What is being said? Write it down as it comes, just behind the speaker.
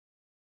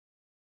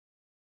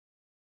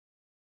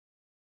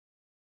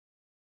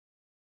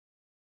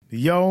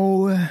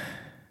Yo.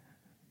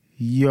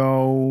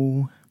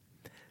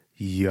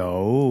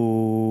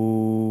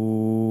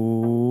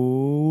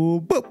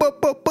 Boop, boop,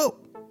 boop, boop.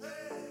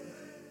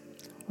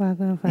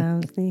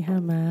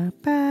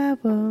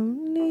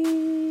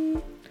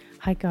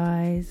 Hi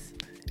guys.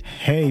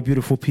 Hey,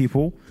 beautiful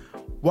people.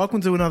 Welcome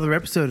to another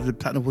episode of the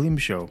Platinum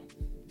Williams Show.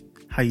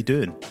 How you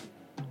doing?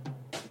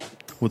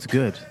 What's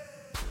good?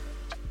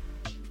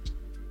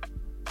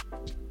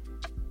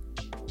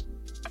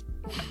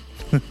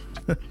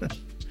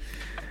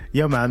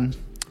 Yeah, man.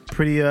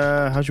 Pretty,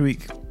 how's your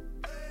week,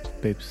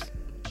 babes?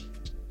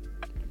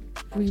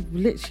 We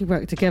literally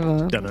work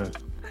together. Don't know.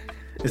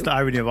 It's the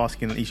irony of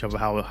asking each other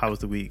how was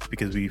the week,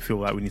 because we feel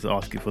like we need to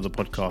ask it for the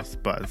podcast,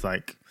 but it's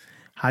like,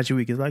 how's your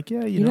week? It's like,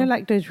 yeah, you know.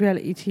 Like those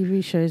reality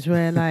TV shows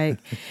where like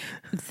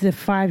the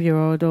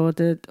 5-year-old or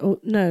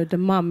the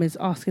mum is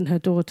asking her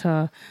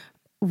daughter,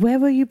 where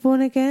were you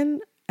born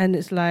again? And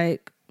it's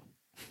like,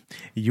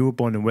 you were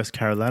born in West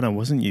Carolina,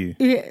 wasn't you?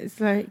 yeah, it's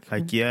like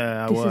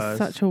yeah, I this was. is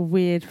such a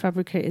weird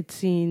fabricated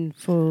scene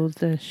for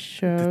the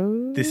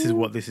show. This is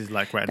what this is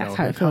like right That's now.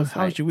 how it feels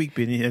How's like. your week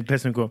been? And the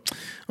person will go,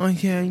 oh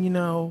yeah,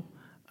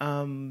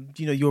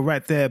 you're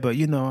right there, but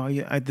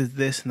I did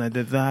this and I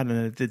did that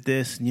and I did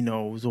this, and it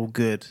was all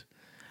good.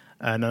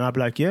 And then I'll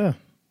be like, yeah,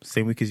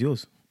 same week as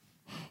yours.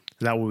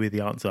 That will be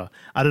the answer.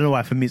 I don't know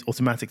why for me it's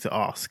automatic to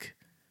ask,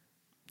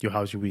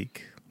 how's your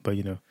week? But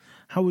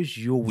how was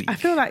your week? I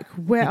feel like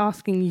we're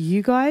asking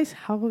you guys,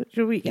 how was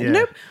your weekend? Yeah.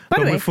 No, by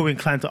the way, we feel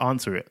inclined to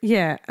answer it.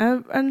 yeah.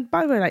 And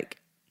by the way, like,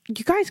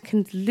 you guys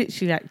can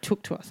literally like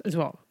talk to us as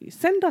well.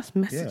 Send us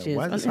messages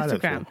why on is it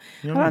silent Instagram. for? I You know what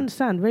I don't mean?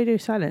 understand radio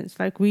silence.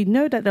 Like, we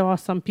know that there are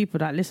some people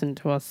that listen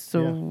to us.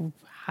 So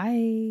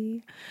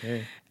hi.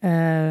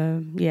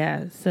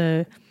 Yeah.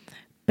 So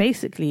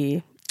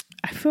basically,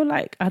 I feel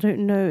like I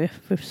don't know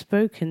if we've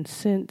spoken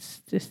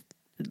since this.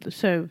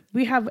 So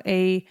we have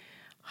a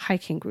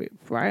hiking group,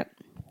 right?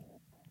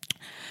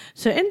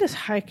 So in this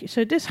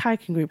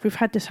hiking group, we've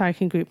had this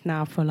hiking group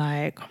now for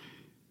like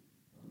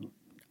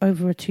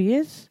over 2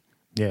 years.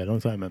 Yeah,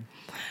 long time, man.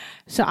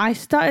 So I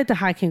started the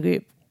hiking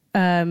group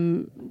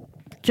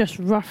just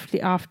roughly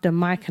after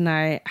Mike and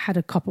I had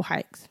a couple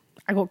hikes.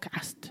 I got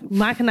gassed.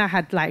 Mike and I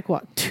had 2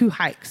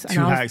 hikes. Two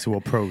hikes were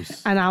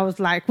pros. And I was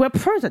like, we're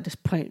pros at this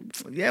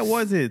point. Yeah,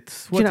 was it?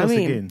 Do you know What else what I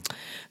mean? again?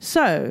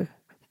 So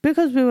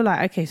because we were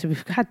like, okay, so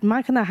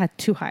Mike and I had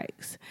 2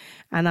 hikes.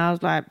 And I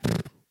was like,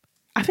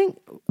 I think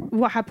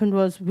what happened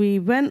was we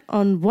went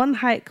on one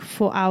hike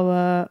for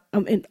our,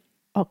 in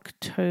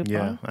October.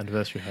 Yeah,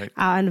 anniversary hike.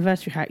 Our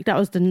anniversary hike. That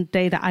was the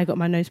day that I got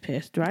my nose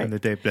pierced, right? And the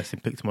day Blessing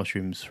picked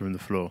mushrooms from the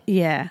floor.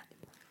 Yeah.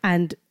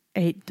 And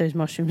ate those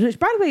mushrooms, which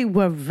by the way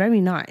were very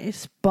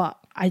nice, but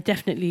I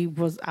definitely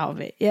was out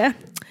of it. Yeah.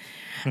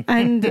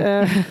 And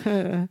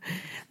don't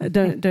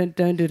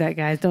do that,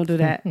 guys. Don't do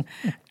that.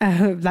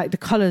 The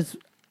colors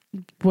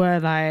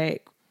were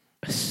like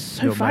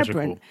so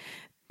vibrant. Magical.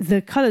 The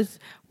colors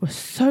were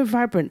so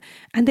vibrant,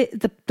 and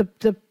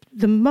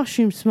the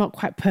mushrooms smelled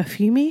quite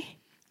perfumey.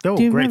 They were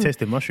Do you great remember?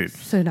 tasting mushrooms.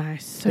 So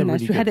nice, so They're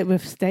nice. really We had good. it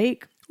with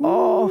steak.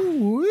 Oh,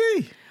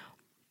 Ooh-wee.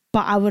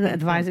 but I wouldn't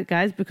advise it,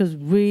 guys, because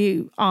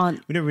we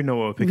aren't. We didn't really know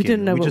what we were picking. We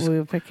didn't know what just- we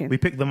were picking. We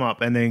picked them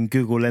up and then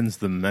Google lensed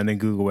them, and then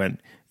Google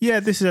went, yeah,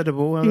 this is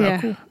edible. And I'm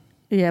like, cool.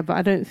 Yeah, but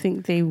I don't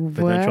think they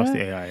But were don't trust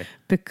the AI.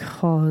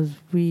 because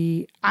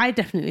I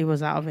definitely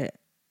was out of it.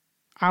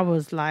 I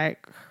was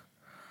like,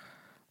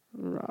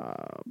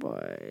 oh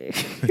boy.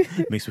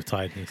 Mixed with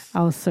tiredness.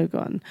 I was so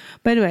gone.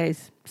 But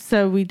anyways,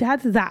 so we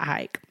had that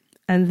hike,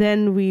 and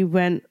then we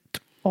went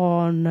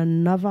on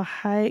another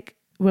hike.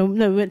 Well,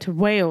 no, we went to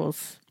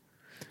Wales.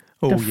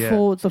 Oh, the yeah.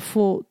 four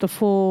waterfalls. The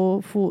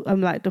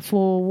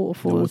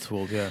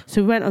waterfalls, yeah.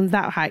 So we went on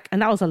that hike,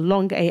 and that was a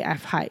long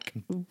AF hike.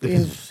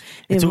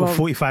 It took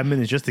 45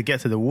 minutes just to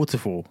get to the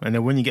waterfall. And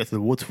then when you get to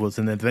the waterfall, it's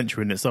an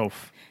adventure in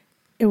itself.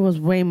 It was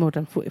way more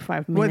than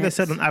 45 minutes. Well, they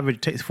said on average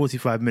it takes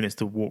 45 minutes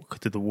to walk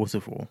to the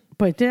waterfall.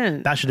 But it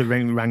didn't. That should have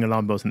rang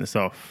alarm bells in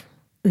itself.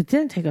 It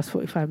didn't take us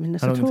 45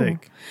 minutes How at long all. did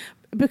it take?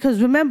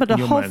 Because remember, the In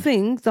your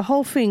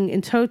whole thing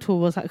in total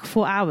was like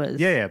 4 hours.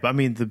 Yeah, but I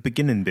mean the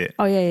beginning bit.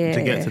 Oh, yeah.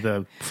 To get to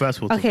the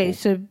first waterfall. Okay,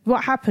 so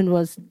what happened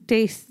was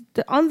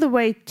on the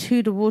way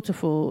to the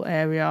waterfall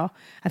area,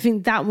 I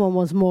think that one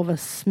was more of a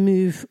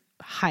smooth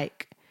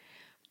hike.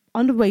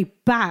 On the way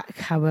back,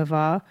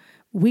 however,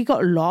 we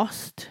got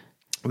lost.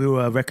 We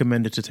were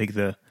recommended to take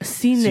the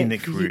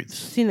Scenic route.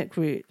 Scenic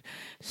route.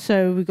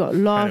 So we got And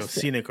it was lost.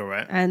 scenic, all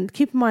right? And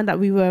keep in mind that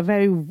we were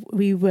very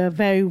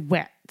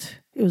wet.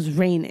 It was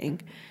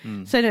raining.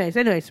 So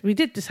anyways, we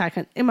did this hike,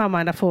 and in my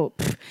mind, I thought,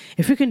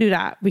 if we can do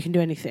that, we can do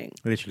anything.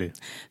 Literally.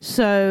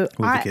 So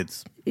With the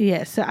kids.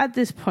 Yeah. So at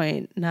this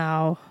point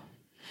now,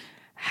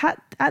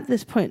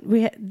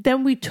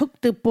 we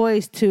took the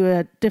boys to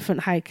a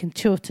different hike in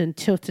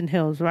Chiltern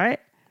Hills, right?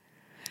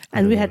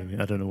 And we had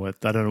I don't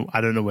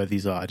know where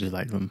these are. I just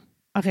like them.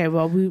 okay.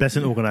 Well,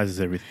 Blessing organizes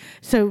everything.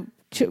 So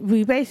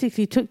we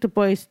basically took the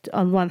boys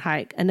on one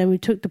hike, and then we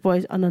took the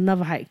boys on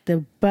another hike, the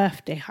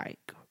birthday hike.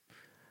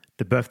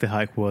 The birthday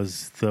hike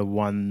was the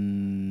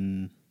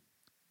one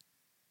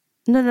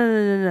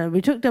No.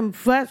 We took them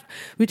first.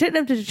 We took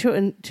them to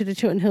the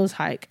Chiltern Hills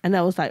hike, and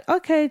I was like,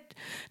 okay,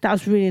 that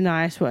was really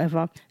nice,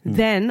 whatever.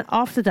 Then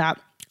after that,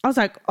 I was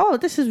like, oh,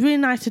 this is really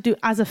nice to do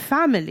as a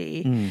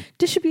family.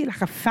 This should be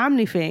like a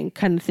family thing,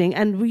 kind of thing.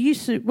 And we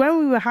used to, when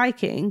we were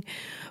hiking,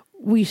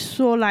 we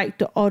saw like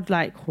the odd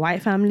like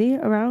white family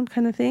around,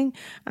 kind of thing.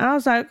 And I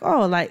was like,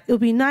 oh, like it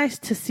would be nice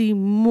to see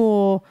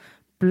more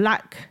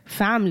black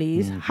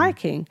families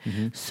hiking.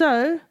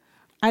 So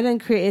I then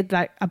created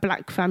like a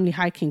black family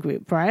hiking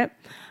group, right?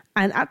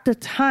 And at the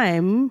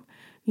time,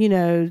 you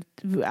know,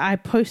 I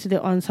posted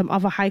it on some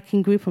other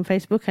hiking group on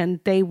Facebook, and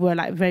they were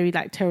like very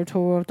like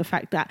territorial of the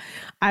fact that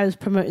I was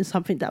promoting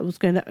something that was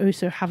going to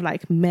also have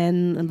like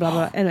men and blah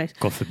blah. Anyways,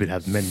 God forbid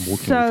have men walking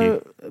with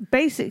so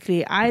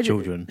basically,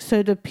 children.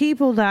 So the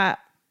people that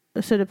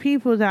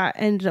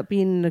ended up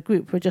being in the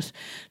group were just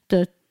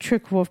the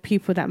trickle of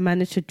people that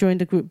managed to join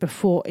the group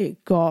before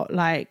it got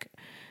like,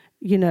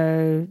 you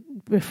know,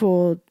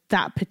 before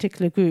that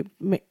particular group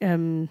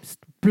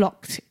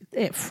blocked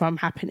it from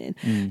happening.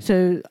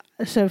 So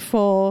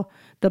for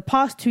the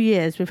past 2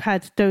 years, we've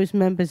had those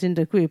members in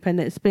the group, and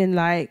it's been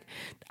like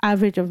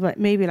average of like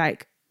maybe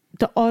like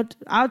the odd,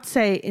 I would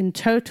say in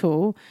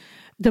total,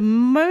 the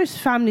most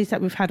families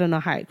that we've had on a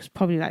hike was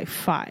probably like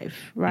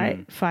 5,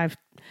 right? 5.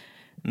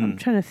 I'm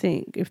trying to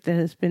think if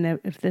there's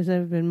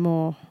ever been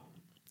more.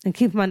 And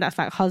keep in mind, that's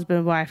like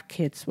husband, wife,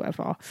 kids,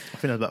 whatever. I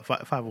think that's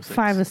about 5 or 6.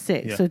 5 or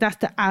 6. Yeah. So that's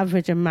the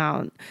average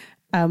amount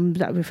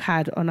that we've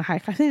had on a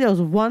hike. I think there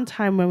was one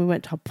time when we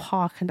went to a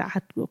park, and that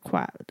had to go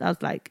quiet. That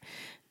was like,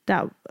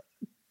 that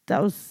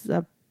was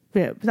a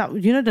bit, that,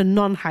 you know, the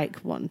non-hike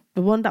one,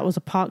 the one that was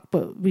a park,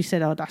 but we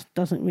said, oh, that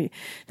wasn't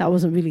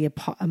really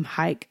a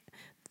hike.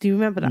 Do you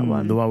remember that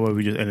one? The one where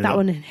we just ended that up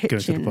one in Hitchin.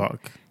 going to the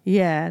park.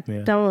 Yeah,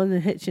 that one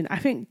in Hitchin. I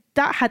think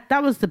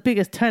that was the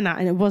biggest turnout,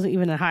 and it wasn't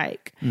even a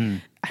hike.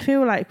 I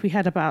feel like we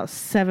had about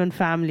 7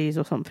 families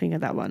or something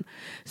at that one.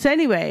 So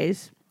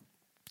anyways,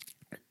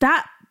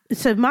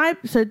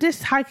 so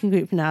this hiking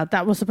group now,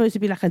 that was supposed to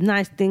be like a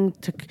nice thing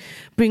to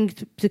bring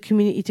the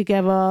community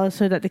together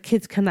so that the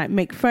kids can like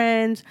make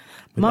friends,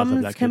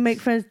 mums can make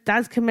friends,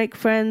 dads can make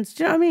friends.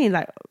 Do you know what I mean?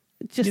 Like,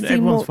 just see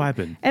everyone's more,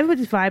 vibing.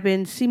 Everybody's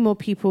vibing, see more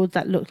people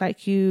that look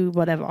like you,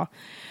 whatever.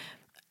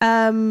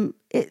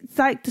 It's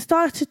like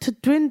started to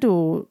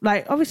dwindle.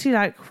 Like, obviously,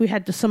 like we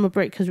had the summer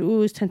break, because we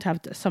always tend to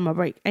have the summer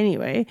break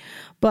anyway.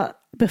 But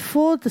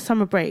before the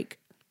summer break,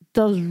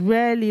 there was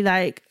rarely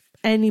like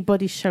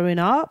anybody showing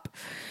up.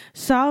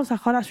 So I was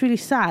like, oh, that's really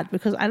sad,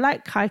 because I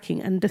like hiking.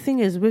 And the thing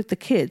is, with the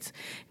kids,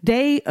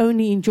 they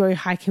only enjoy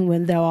hiking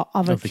when there are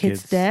other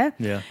kids there.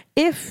 Yeah.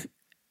 If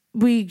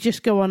we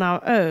just go on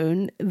our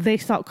own, they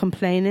start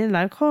complaining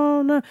like,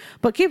 oh no.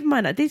 But keep in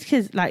mind that these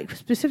kids, like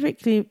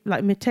specifically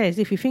like Mateus,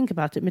 if you think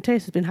about it,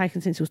 Mateus has been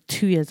hiking since he was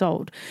 2 years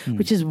old,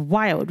 which is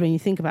wild when you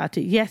think about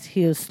it. Yes,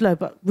 he was slow,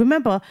 but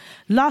remember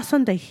last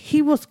Sunday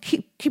he was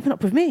keeping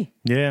up with me.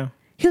 Yeah.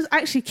 He was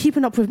actually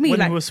keeping up with me. When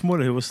like, he was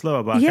smaller, he was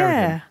slower, but I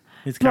carried him.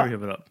 He's carrying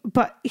him up.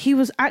 But he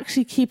was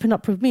actually keeping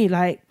up with me.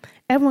 Like,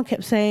 everyone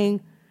kept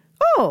saying,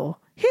 oh,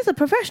 he's a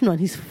professional, and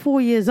he's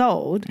 4 years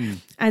old,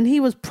 and he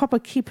was proper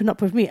keeping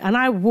up with me. And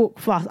I walked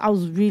fast. I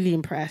was really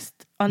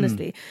impressed,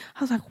 honestly.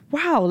 I was like,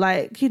 wow,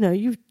 like, you know,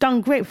 you've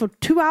done great. For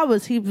 2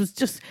 hours, he was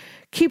just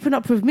keeping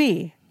up with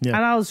me. Yeah.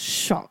 And I was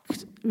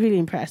shocked, really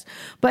impressed.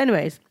 But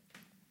anyways,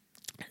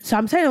 so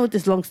I'm telling all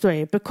this long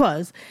story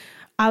because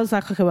I was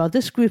like, okay, well,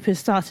 this group is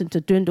starting to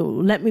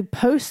dwindle. Let me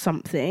post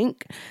something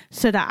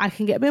so that I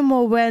can get a bit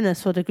more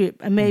awareness for the group,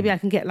 and maybe I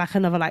can get like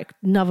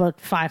another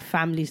 5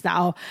 families that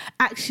are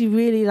actually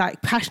really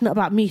like passionate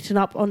about meeting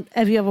up on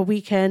every other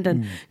weekend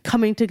and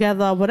coming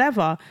together,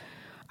 whatever.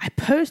 I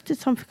posted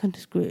something on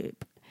this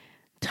group.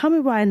 Tell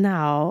me why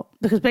now,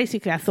 because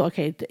basically I thought,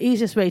 okay, the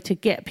easiest way to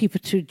get people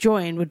to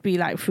join would be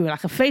like through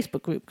like a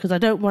Facebook group, because I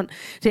don't want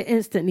to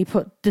instantly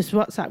put this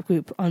WhatsApp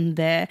group on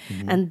there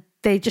and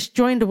they just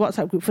join the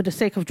WhatsApp group for the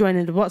sake of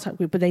joining the WhatsApp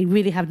group, but they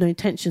really have no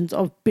intentions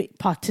of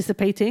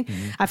participating.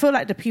 I feel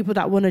like the people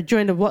that want to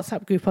join the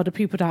WhatsApp group are the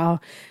people that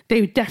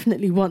they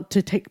definitely want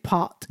to take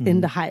part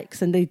in the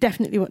hikes, and they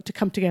definitely want to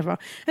come together.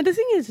 And the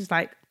thing is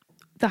like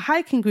the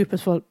hiking group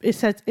as well, it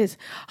says it's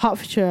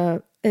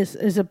Hertfordshire, is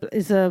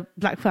a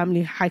black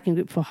family hiking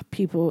group for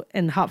people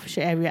in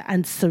Hertfordshire area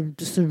and the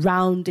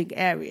surrounding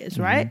areas,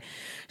 right?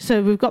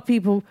 So we've got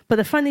people, but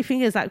the funny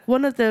thing is, like,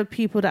 one of the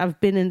people that have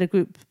been in the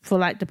group for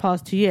like the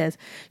past 2 years,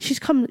 she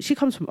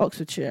comes from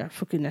Oxfordshire,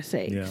 for goodness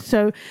sake. Yeah.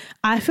 So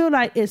I feel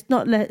like it's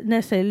not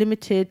necessarily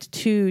limited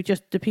to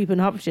just the people in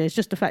Hertfordshire. It's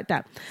just the fact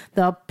that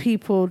there are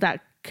people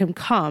that can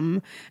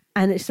come,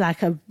 and it's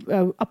like an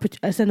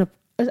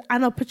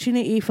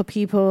opportunity for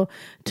people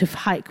to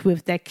hike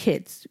with their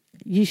kids.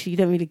 Usually you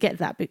don't really get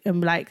that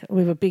like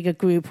with a bigger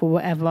group or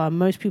whatever.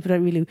 Most people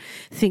don't really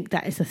think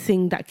that it's a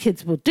thing that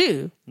kids will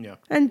do. Yeah.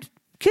 And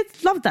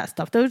kids love that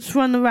stuff. They'll just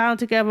run around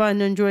together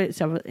and enjoy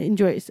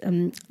it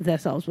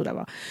themselves,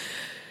 whatever.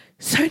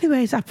 So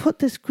anyways, I put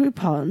this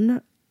group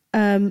on.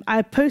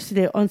 I posted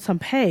it on some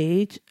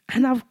page,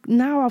 and I've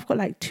got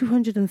like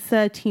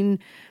 213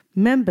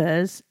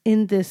 members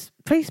in this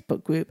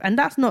Facebook group, and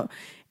that's not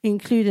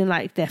including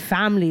like their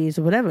families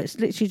or whatever. It's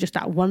literally just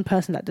that one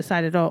person that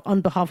decided, oh,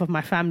 on behalf of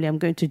my family, I'm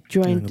going to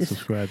join this.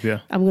 Subscribe, yeah.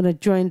 I'm going to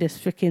join this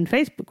freaking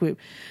Facebook group.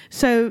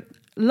 So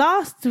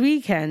last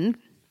weekend,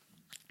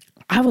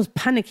 I was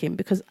panicking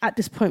because at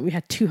this point we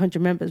had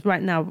 200 members.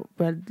 Right now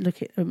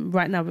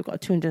we've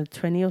got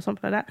 220 or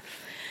something like that.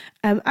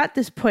 At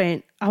this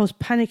point, I was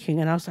panicking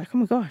and I was like, oh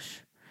my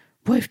gosh,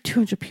 what if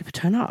 200 people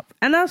turn up?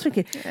 And I was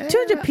thinking,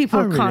 200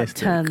 people can't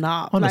turn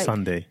up. On a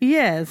Sunday.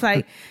 Yeah, it's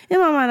like, in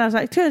my mind, I was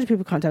like, 200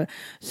 people can't turn up.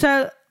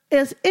 So it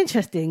was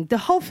interesting. The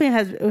whole thing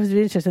was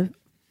really interesting.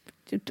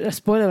 A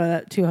spoiler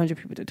alert, 200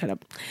 people didn't turn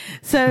up.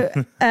 So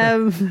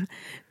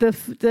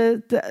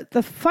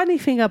the funny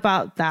thing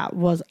about that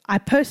was I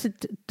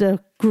posted the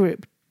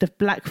group, the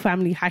Black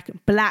Family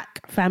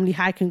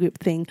Hiking Group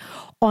thing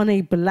on a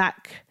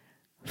Black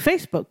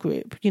Facebook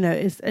group. You know,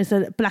 it's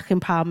a Black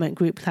empowerment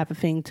group type of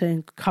thing to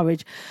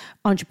encourage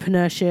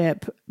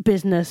entrepreneurship,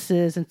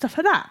 businesses and stuff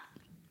like that.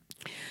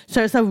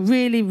 So it's a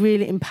really,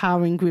 really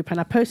empowering group. And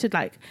I posted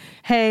like,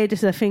 hey, this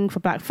is a thing for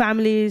Black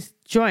families,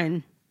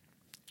 join.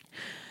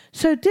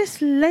 So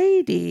this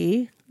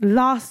lady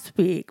last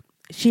week,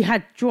 she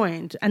had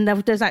joined and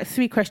there's like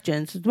 3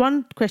 questions.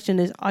 One question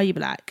is, are you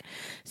Black?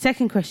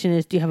 Second question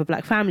is, do you have a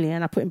Black family?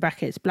 And I put in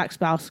brackets, Black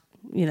spouse,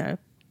 you know,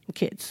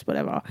 kids,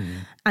 whatever.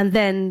 And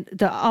then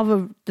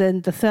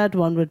the third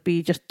one would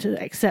be just to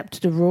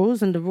accept the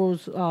rules. And the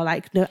rules are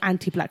like no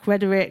anti-Black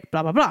rhetoric,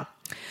 blah, blah, blah.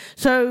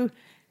 So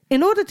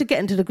in order to get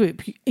into the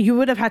group, you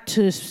would have had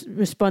to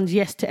respond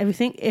yes to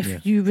everything.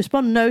 If you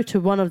respond no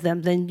to one of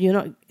them, then you're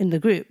not in the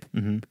group.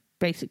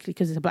 Basically,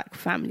 because it's a Black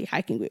family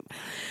hiking group.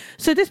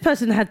 So this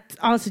person had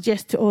answered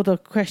yes to all the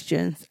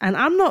questions, and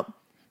I'm not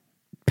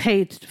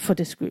paid for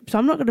this group, so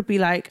I'm not going to be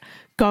like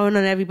going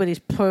on everybody's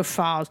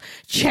profiles,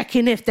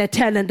 checking if they're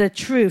telling the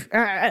truth.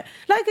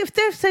 Like if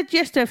they've said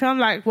yes to it, I'm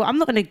like, well, I'm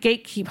not going to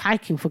gatekeep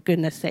hiking for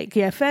goodness sake.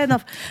 Yeah, fair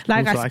enough.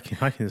 Like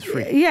hiking is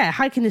free. Yeah,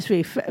 hiking is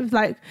free.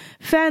 Like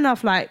fair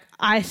enough. Like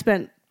I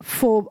spent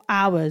 4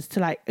 hours to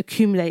like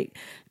accumulate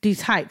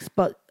these hikes,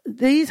 but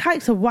these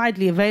hikes are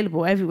widely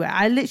available everywhere.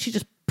 I literally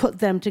just put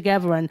them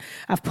together and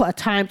I've put a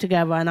time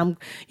together and I'm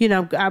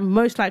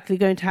most likely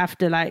going to have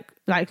to like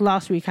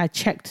last week I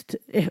checked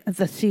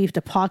to see if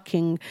the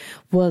parking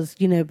was,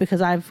 you know,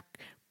 because I've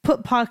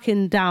put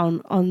parking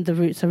down on the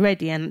routes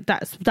already, and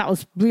that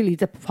was really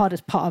the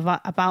hardest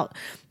part about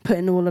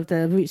putting all of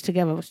the routes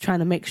together, was trying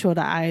to make sure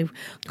that I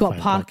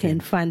got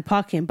find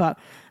parking. But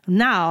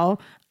now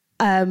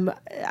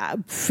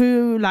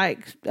through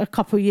like a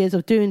couple of years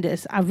of doing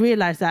this, I've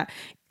realized that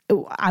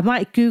I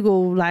might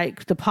Google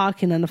like the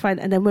parking and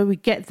and then when we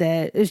get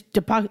there, it's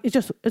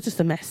just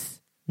a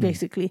mess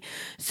basically.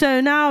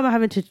 So now I'm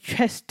having to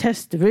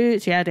test the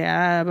routes,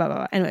 blah, blah,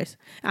 blah. Anyways,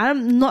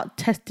 I'm not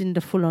testing the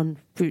full on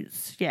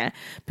routes,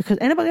 because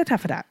anybody got time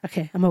for that?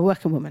 Okay, I'm a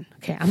working woman.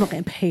 Okay, I'm not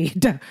getting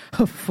paid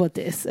for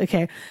this.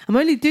 Okay, I'm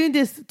only doing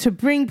this to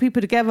bring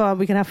people together and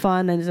we can have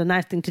fun and it's a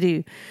nice thing to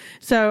do.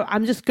 So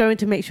I'm just going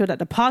to make sure that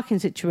the parking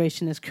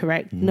situation is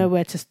correct, know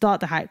where to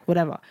start the hike,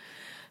 whatever.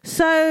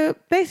 So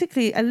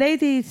basically, a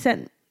lady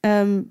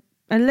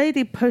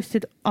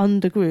posted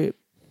on the group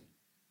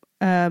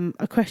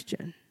a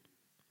question.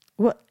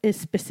 What is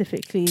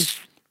specifically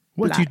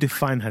What Black? do you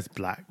define as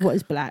Black? What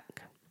is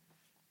Black?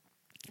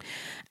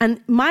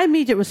 And my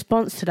immediate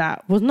response to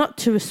that was not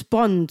to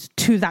respond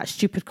to that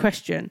stupid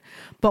question,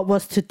 but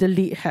was to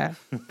delete her.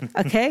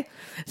 Okay?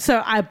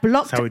 So I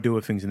blocked... That's how we deal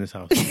with things in this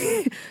house.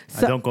 I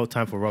don't got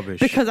time for rubbish.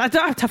 Because I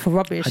don't have time for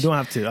rubbish. I don't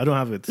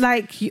have it.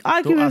 Like, you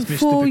argue with a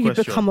fool, you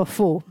become a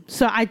fool.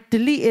 So I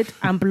deleted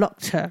and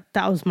blocked her.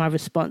 That was my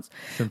response.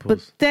 Simple.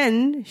 But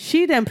then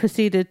she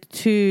proceeded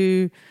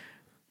to...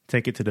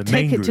 Take it to the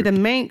main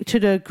group. to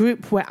the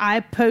group where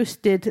I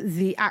posted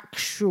the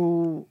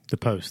actual... The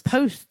post,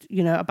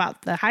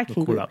 about the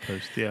hiking group. Call out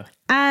post, yeah.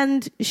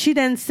 And she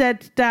then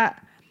said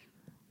that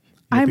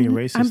I'm being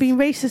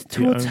racist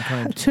towards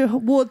her.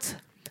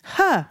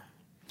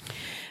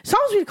 So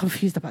I was really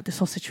confused about this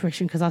whole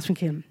situation because I was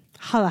thinking,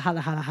 holla,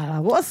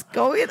 what's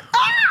going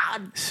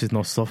on? This is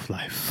not soft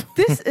life.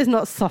 This is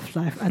not soft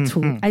life at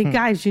all. And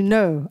guys,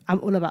 I'm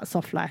all about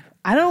soft life.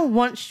 I don't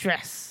want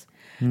stress.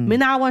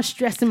 I want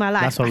stress in my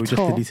life. That's why we just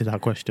deleted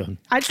that question.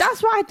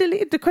 That's why I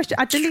deleted the question.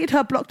 I deleted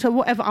her, blocked her,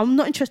 whatever. I'm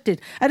not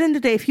interested. At the end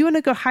of the day, if you want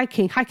to go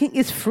hiking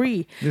is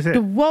free. The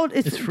world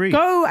is free.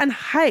 Go and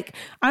hike.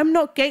 I'm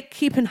not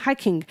gatekeeping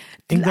hiking.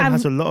 England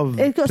has a lot of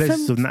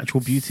places of natural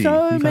beauty.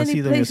 So you can many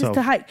see them places yourself.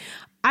 to hike.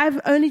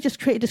 I've only just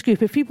created this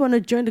group. If people want to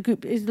join the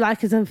group, it's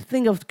like it's a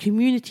thing of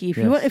community.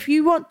 If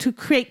you want to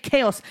create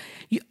chaos,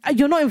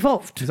 you're not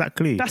involved.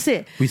 Exactly. That's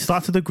it. We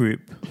started a group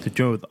to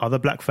join with other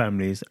Black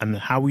families, and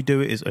how we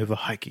do it is over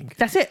hiking.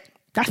 That's it.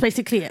 That's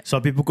basically it.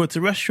 Some people go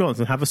to restaurants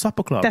and have a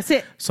supper club. That's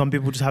it. Some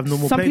people just have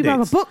normal Some play people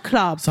dates. have a book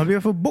club. Some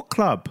people have a book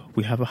club.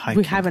 We have a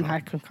hiking club.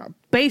 Hiking club.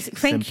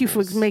 Thank you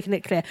for making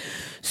it clear.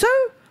 So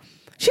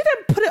she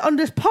then put it on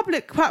this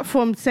public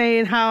platform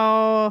saying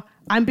how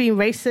I'm being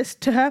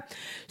racist to her.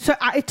 So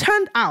it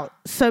turned out,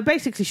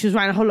 basically she was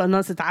writing a whole lot of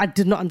nonsense that I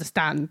did not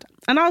understand.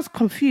 And I was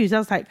confused. I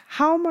was like,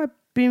 how am I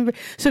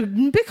So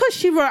because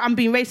she wrote I'm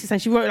being racist,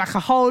 and she wrote like a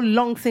whole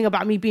long thing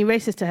about me being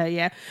racist to her,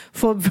 yeah,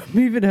 for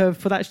removing her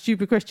for that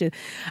stupid question,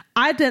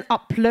 I then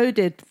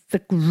uploaded the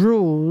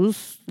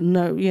rules,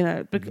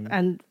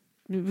 and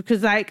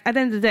because like at the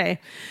end of the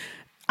day,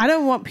 I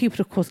don't want people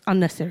to cause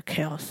unnecessary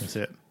chaos. That's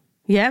it.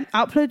 Yeah,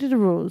 I uploaded the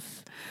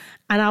rules,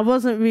 and I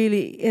wasn't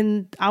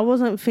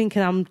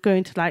thinking I'm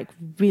going to like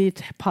really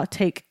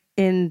partake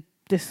in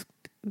this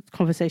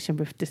conversation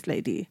with this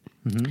lady.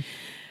 Mm-hmm.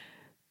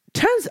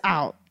 Turns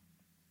out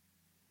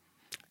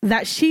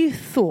that she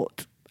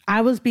thought I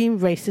was being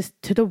racist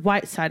to the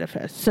white side of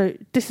her. So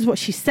this is what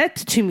she said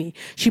to me.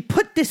 She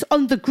put this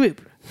on the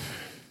group,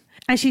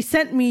 and she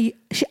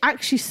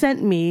actually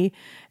sent me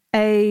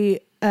a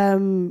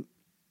DM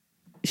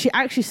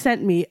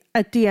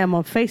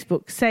on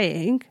Facebook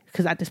saying,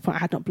 because at this point I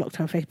had not blocked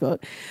her on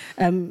Facebook,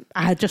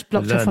 I had just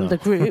blocked her from the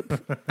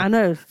group. I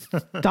know,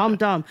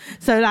 dumb.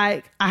 So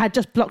like I had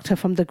just blocked her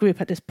from the group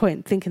at this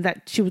point, thinking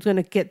that she was going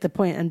to get the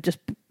point and just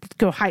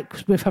go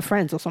hike with her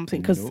friends or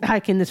something, because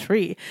hiking is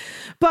free.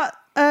 But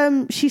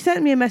she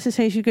sent me a message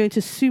saying she's going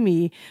to sue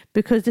me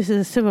because this is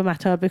a civil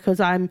matter,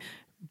 because I'm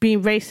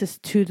being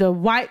racist to the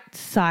white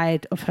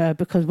side of her,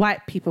 because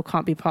white people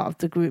can't be part of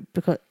the group,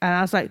 and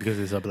I was like, because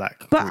it's a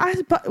black but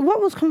group. But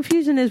what was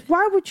confusing is,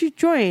 why would you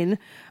join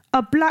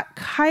a black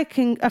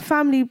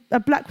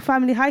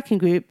family hiking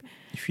group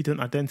if you don't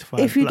identify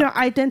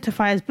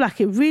as black?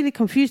 It really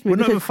confused me. We're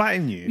not even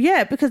fighting you.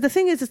 Yeah, because the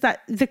thing is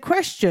that the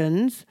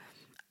questions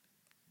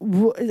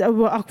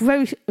were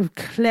very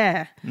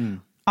clear.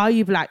 Are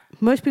you black?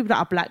 Most people that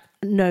are black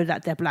know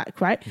that they're black,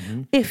 right?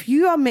 Mm-hmm. If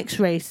you are mixed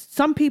race,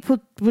 some people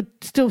would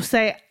still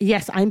say,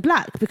 yes, I'm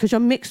black, because you're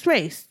mixed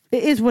race.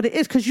 It is what it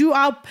is,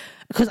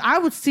 because I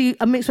would see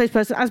a mixed race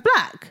person as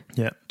black.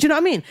 Yeah. Do you know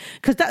what I mean?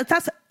 Because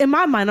that's, in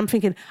my mind, I'm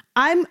thinking,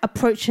 I'm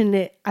approaching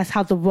it as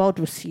how the world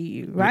will see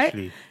you, right?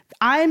 Literally.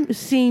 I'm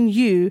seeing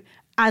you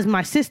as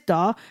my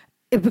sister,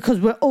 because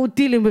we're all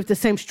dealing with the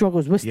same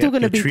struggles. We're still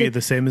going to be treated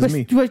the same as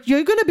me.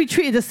 You're going to be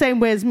treated the same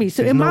way as me.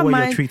 So There's in my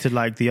mind, you're treated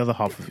like the other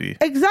half of you.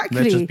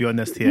 Exactly. Let's just be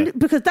honest here.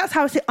 Because that's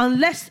how I say,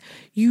 unless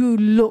you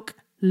look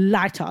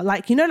lighter,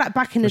 like like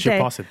back in the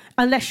day,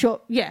 unless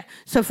you're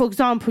So for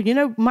example,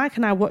 Mike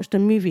and I watched a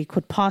movie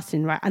called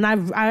Passing, right? And I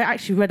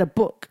actually read a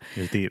book.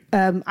 It was deep.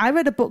 I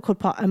read a book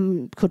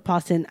called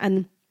Passing,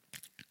 and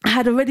I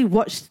had already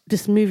watched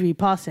this movie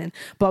Passing,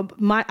 but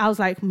I was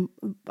having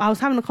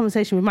a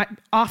conversation with Mike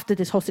after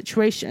this whole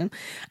situation,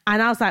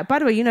 and I was like, by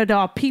the way, there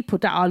are people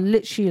that are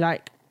literally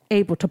like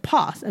able to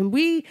pass, and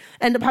we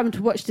end up having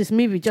to watch this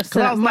movie just so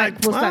that Mike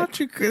was like,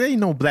 there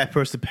ain't no black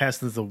person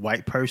passing as a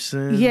white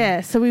person.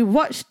 Yeah, so we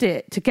watched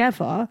it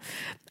together,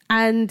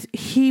 and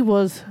he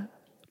was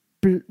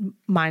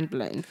mind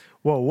blown.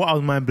 Well, what I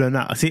was mind blown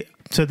at, see,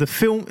 so the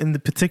film in the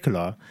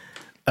particular,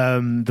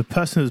 the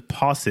person who was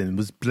passing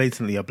was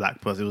blatantly a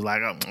black person. It was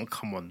like, oh,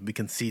 come on, we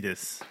can see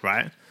this,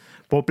 right?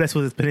 But what Bless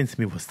was explaining to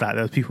me was that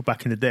there was people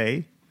back in the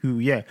day who,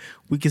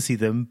 we can see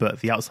them,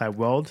 but the outside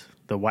world,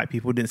 the white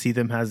people, didn't see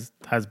them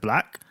as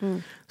black.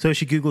 So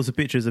she Googles the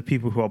pictures of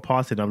people who are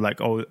passing. I'm like,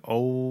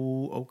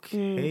 oh,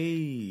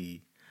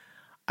 okay.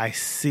 I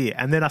see it.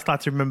 And then I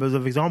start to remember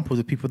of examples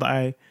of people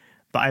that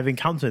I've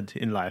encountered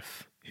in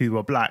life who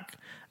are black.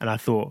 And I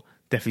thought,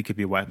 definitely could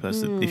be a white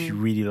person if you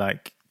really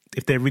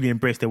if they really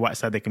embrace their white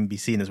side, they can be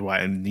seen as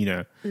white, and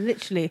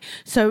literally.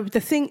 So the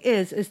thing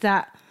is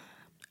that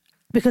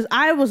because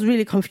I was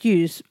really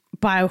confused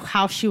by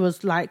how she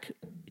was like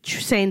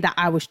saying that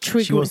I was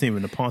triggering. She wasn't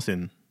even a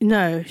passing.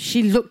 No,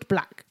 she looked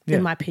black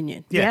in my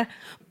opinion. Yeah,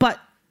 but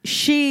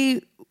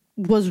she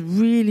was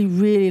really,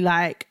 really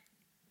like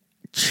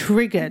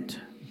triggered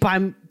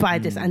by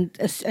this,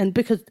 and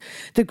because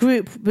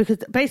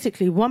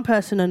basically one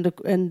person and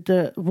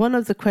one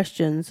of the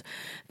questions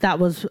that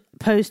was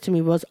posed to me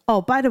was,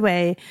 oh, by the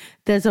way,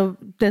 there's a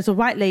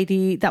white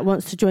lady that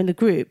wants to join the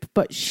group,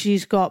 but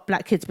she's got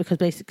black kids because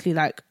basically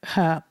like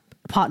her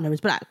partner is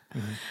black.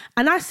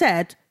 And I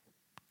said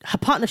her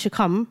partner should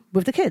come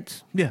with the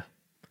kids. Yeah,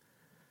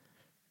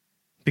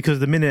 because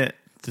the minute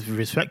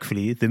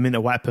a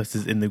white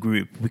person is in the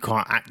group, we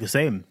can't act the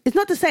same. It's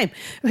not the same.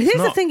 Here's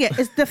the thing.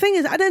 The thing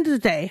is, at the end of the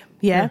day,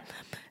 it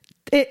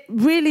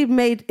really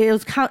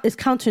it's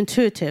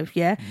counterintuitive.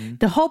 Yeah,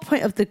 the whole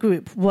point of the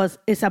group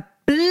it's a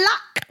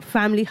black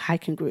family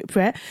hiking group.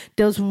 Right?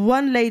 There was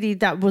one lady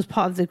that was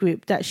part of the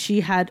group that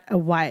she had a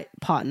white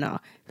partner.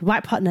 The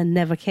white partner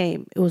never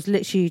came. It was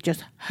literally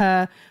just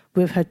her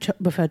with her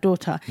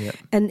daughter. Yep.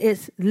 And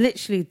it's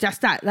literally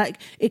just that.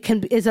 Like, it can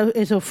be is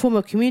a form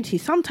of community.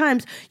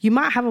 Sometimes you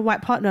might have a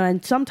white partner,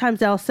 and sometimes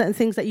there are certain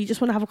things that you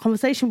just want to have a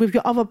conversation with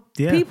your other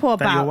people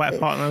about. That your white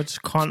partner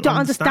just can't don't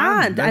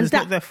understand. And it's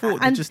not their fault.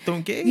 They just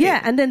don't get it.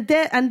 Yeah, and then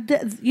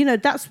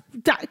that's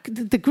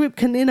the group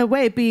can in a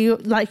way be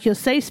like your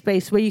safe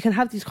space where you can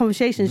have these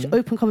conversations,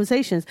 open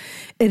conversations.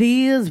 It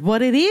is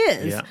what it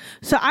is. Yeah.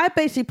 So I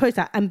basically posted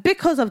that, and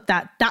because of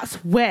that, that's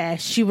where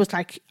she was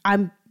like,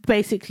 I'm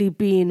basically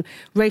being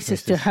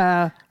racist to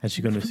her and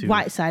she's gonna sue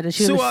white side, and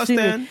she's going to sue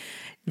me.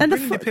 And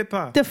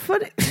the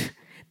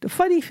The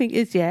funny thing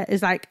is, yeah,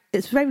 is like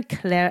it's very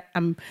clear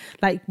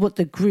like what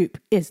the group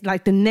is.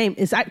 Like the name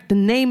is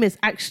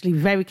actually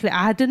very clear.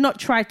 I did not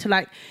try to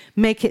like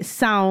make it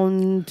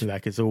sound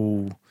like it's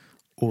all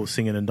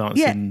singing and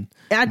dancing.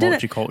 Yeah, I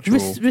didn't.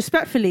 Multicultural.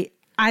 Respectfully,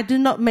 I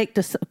did not make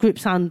the group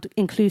sound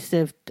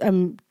inclusive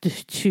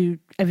to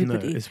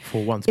everybody. No, it's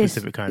for one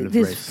specific kind of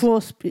race.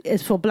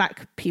 It's for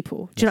black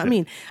people. Do you know what I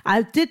mean?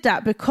 I did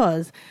that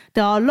because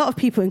there are a lot of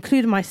people,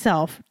 including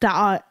myself,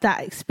 that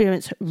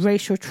experience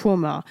racial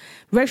trauma.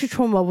 Racial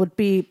trauma would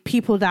be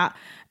people that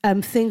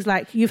things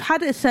like you've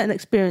had a certain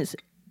experience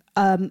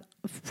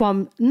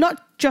from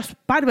not just.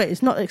 By the way,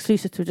 it's not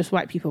exclusive to just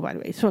white people. By the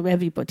way, it's from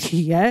everybody.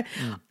 Yeah.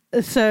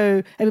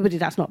 So everybody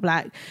that's not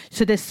black.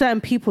 So there's certain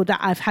people that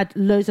I've had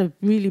loads of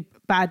really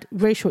bad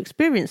racial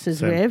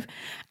experiences with,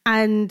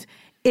 and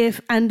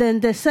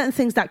then there's certain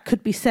things that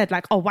could be said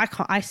like, oh, why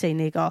can't I say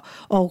nigger,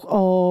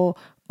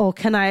 or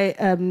can I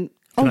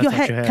your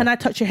hair, can I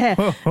touch your hair?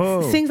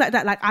 Things like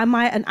that. Like, am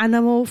I an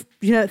animal?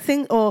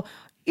 Thing, or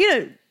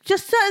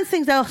just certain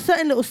things. There are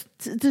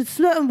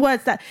certain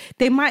words that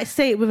they might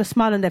say it with a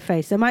smile on their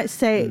face. They might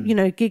say,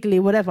 giggly,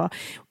 whatever.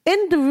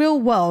 In the real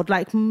world,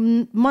 like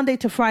Monday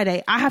to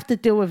Friday, I have to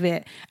deal with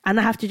it and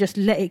I have to just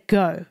let it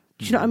go.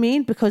 Do you know what I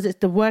mean? Because it's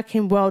the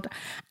working world,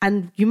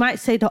 and you might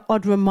say the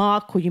odd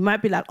remark, or you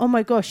might be like, "Oh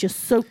my gosh, you're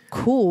so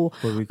cool,"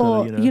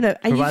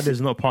 provided it's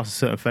not past a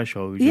certain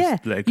threshold. You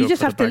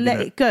just have to let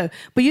it go.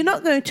 But you're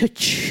not going to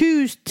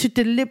choose to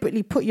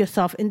deliberately put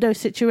yourself in those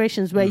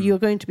situations where you're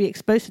going to be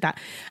exposed to that.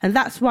 And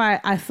that's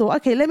why I thought,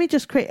 okay, let me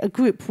just create a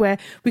group where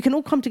we can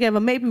all come together,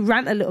 maybe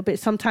rant a little bit.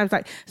 Sometimes,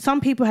 like some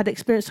people had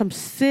experienced some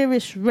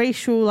serious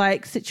racial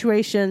like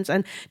situations,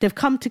 and they've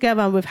come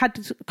together and we've had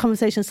this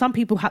conversation. Some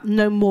people have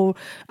know more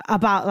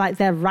about like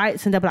their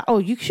rights, and they're like, oh,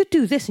 you should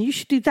do this and you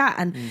should do that,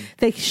 and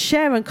they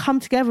share and come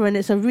together, and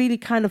it's a really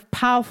kind of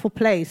powerful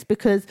place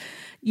because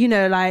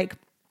like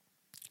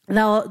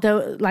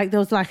there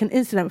was like an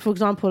incident, for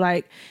example,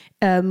 like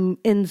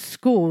in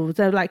school,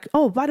 they're like,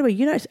 oh, by the way,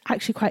 it's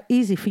actually quite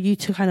easy for you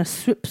to kind of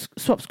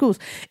swap schools.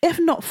 If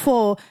not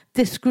for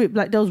this group,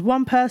 like there was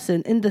one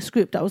person in this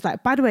group that was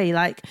like, by the way,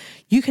 like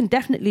you can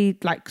definitely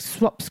like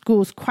swap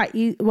schools quite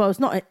easy. Well, it's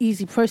not an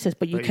easy process,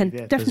 but you can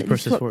definitely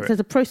swap. There's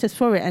a process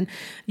for it, and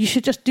you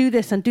should just do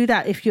this and do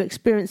that if you're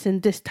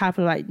experiencing this type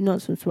of like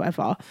nonsense,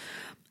 whatever.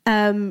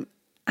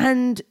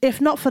 And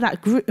if not for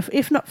that group,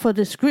 if not for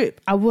this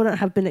group, I wouldn't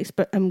have been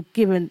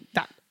given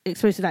that.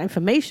 Exposed to that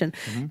information.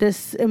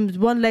 This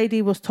one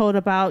lady was told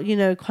about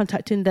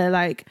contacting their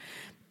like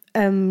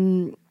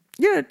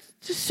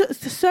just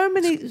so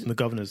many the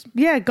governors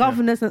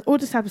and all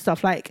this type of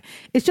stuff. Like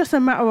it's just a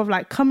matter of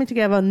like coming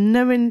together,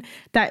 knowing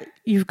that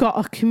you've got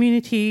a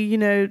community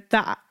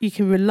that you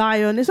can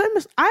rely on. It's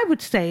almost, I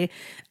would say,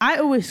 I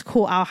always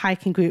call our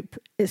hiking group,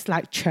 it's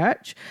like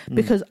church,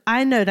 because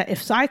I know that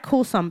if I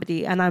call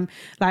somebody and I'm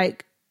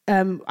like,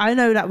 I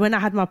know that when I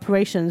had my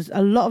operations,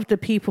 a lot of the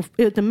people,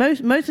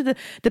 most of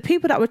the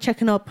people that were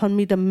checking up on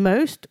me the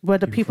most were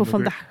the people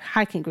from the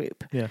hiking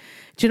group. Yeah.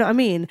 Do you know what I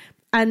mean?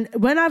 And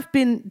when I've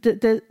been,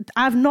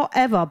 I've not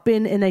ever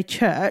been in a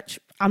church.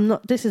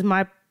 This is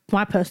my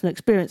personal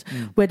experience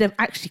where they've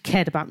actually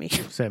cared about me.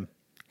 Same.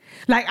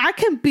 Like I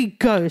can be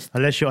ghost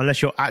unless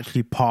you're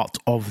actually part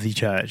of the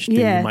church.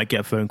 Then you might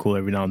get a phone call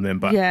every now and then.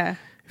 But if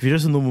you're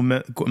just a normal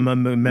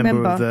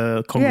member of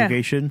the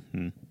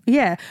congregation.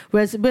 Yeah,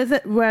 whereas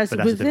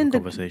within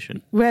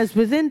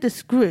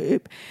this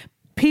group,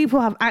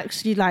 people have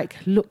actually like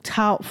looked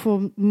out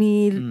for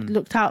me,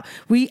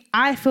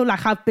 I feel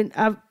like I've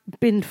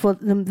been for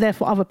them there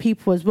for other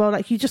people as well.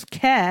 Like you just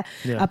care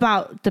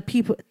about the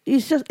people.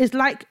 It's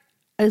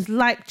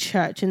like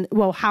church, and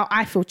well, how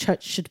I feel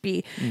church should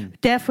be.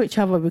 There for each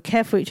other, we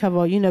care for each other,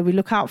 we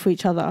look out for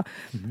each other.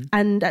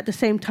 And at the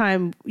same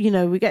time,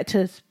 we get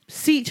to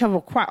see each other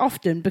quite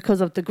often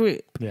because of the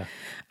group. Yeah.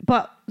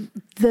 But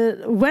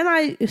when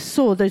I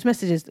saw those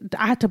messages,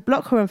 I had to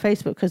block her on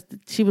Facebook because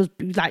she was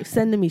like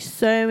sending me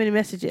so many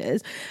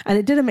messages, and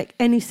it didn't make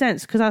any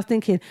sense because I was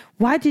thinking,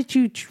 why did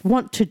you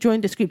want to join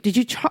this group? Did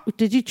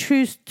you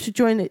choose to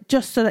join it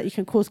just so that you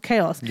can cause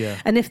chaos? Yeah.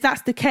 And if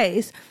that's the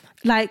case,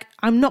 like,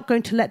 I'm not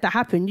going to let that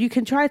happen. You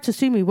can try to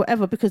sue me,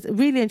 whatever, because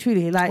really and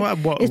truly, like,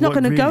 it's not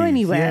going to go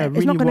anywhere. Yeah, really,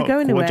 it's not going to go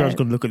anywhere. What judge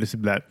going to look at this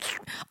and be like,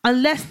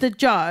 unless the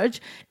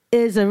judge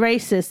is a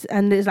racist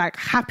and is like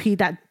happy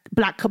that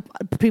black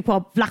people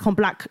are black on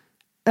black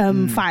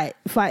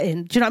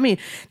fighting. Do you know what I mean?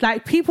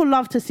 Like, people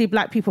love to see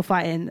black people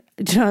fighting.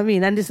 Do you know what I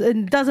mean? And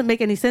it doesn't make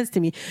any sense to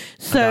me.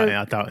 So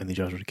I doubt any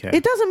judge would care.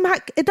 It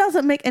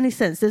doesn't make any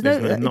sense. There's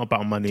not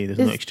about money. There's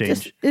no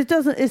exchange. It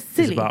doesn't. It's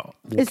silly.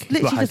 It's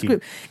literally just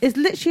group. It's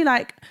literally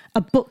like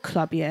a book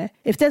club. Yeah.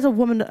 If there's a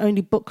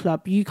woman-only book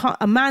club,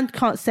 a man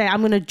can't say,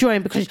 "I'm going to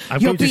join because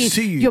you're being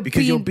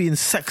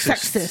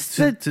sexist."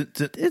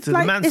 It's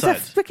like it's a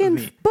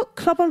freaking book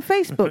club on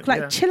Facebook.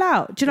 Like, chill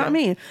out. Do you know what I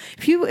mean?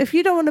 If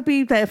you don't want to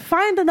be there,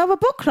 find find another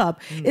book club.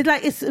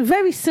 It's a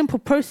very simple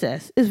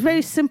process. It's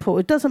very simple.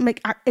 It doesn't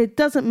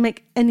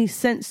make any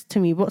sense to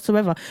me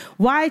whatsoever.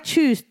 Why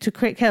choose to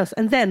create chaos?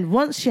 And then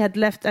once she had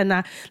left,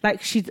 and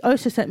she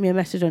also sent me a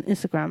message on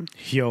Instagram.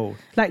 Yo,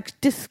 like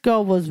this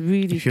girl was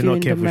really. If you're doing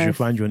not careful, the she'll most.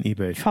 find you on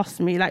eBay. Trust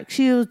me, like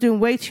she was doing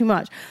way too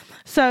much.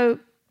 So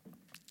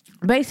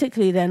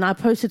basically, then I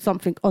posted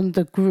something on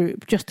the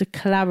group just to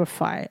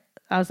clarify.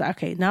 I was like,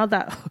 okay, now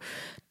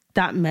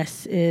that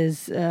mess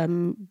is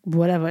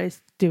whatever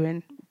it's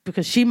doing,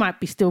 because she might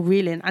be still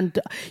reeling. And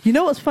you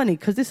know what's funny?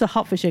 Because this is a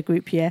Hertfordshire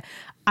group here.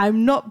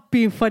 I'm not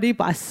being funny,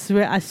 but I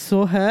swear I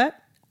saw her.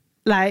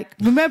 Like,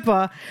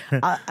 remember?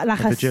 At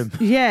the gym.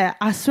 Yeah,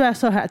 I swear I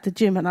saw her at the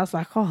gym, and I was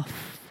like, oh,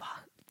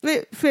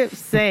 fuck, flip's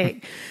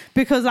sake.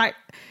 Because, like,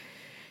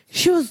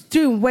 she was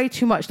doing way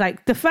too much.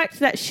 Like, the fact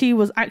that she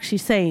was actually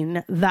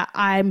saying that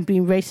I'm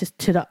being racist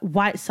to the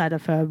white side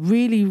of her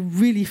really,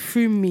 really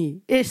threw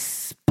me. It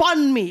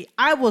spun me.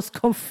 I was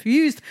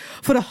confused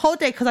for the whole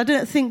day because I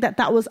didn't think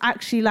that was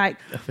actually, like,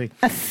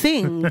 a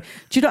thing. Do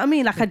you know what I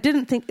mean? Like, I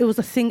didn't think it was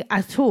a thing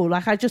at all.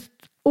 Like, I just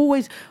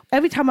always,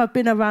 every time I've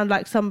been around,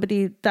 like,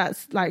 somebody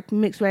that's, like,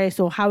 mixed race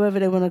or however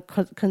they want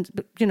to,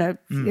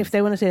 if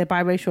they want to say they're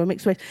biracial or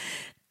mixed race,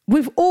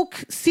 we've all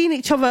seen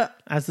each other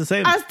as the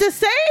same.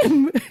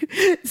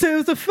 So it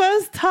was the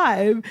first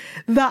time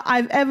that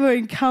I've ever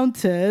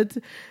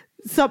encountered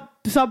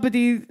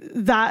somebody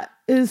that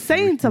is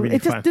saying something. Really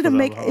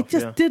It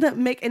just didn't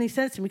make any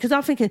sense to me, because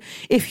I'm thinking,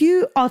 if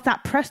you are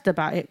that pressed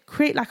about it,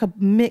 create like a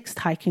mixed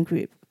hiking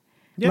group.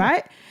 Yeah.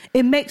 Right?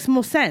 It makes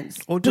more sense.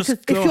 Or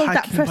just go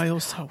hiking by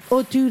yourself.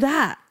 Or do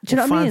that. Do you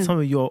know what I mean? Find some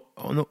of your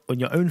on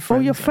your own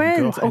friends. Or your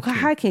friends. Or go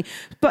hiking.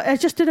 But it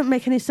just didn't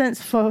make any sense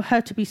for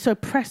her to be so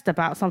pressed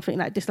about something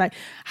like this. Like,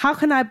 how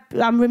can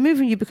I'm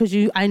removing you because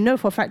I know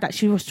for a fact that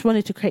she was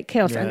wanting to create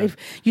chaos. Yeah. And if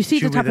you see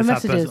the type of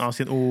messages.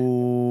 Asking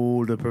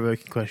all the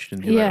provoking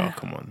questions. You're like, oh,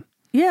 come on.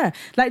 Yeah.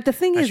 Like, the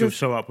thing is. She'll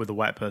show up with a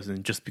white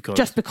person just because.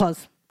 Just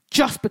because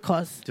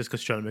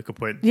she's trying to make a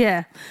point.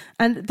 Yeah.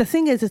 And the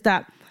thing is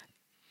that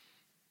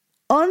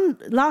on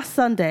last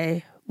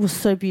Sunday was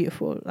so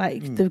beautiful.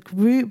 Like, the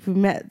group, we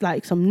met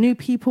like some new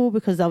people,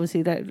 because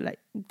obviously they like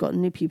got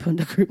new people in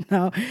the group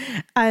now,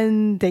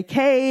 and they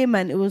came,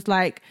 and it was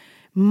like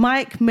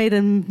Mike made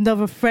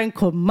another friend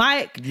called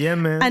Mike. Yeah,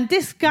 man. And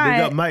this guy,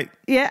 they got Mike.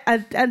 Yeah,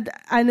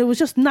 and it was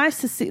just nice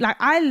to see. Like,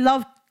 I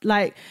loved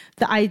like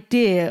the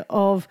idea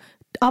of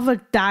other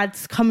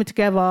dads coming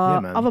together,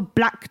 other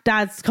black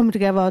dads coming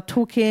together,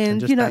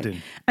 talking,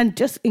 and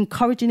just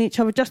encouraging each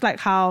other, just like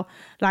how,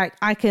 like,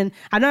 I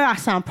know I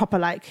sound proper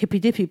like hippy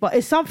dippy, but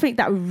it's something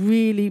that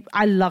really,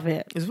 I love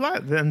it. It's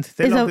right, and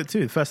they loved it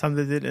too. The first time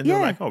they did it, and they're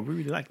like, oh, we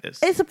really like this.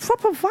 It's a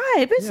proper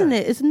vibe, isn't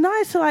it? It's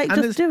nice to like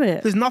just do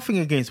it. There's nothing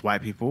against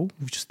white people.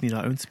 We just need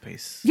our own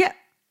space. Yeah,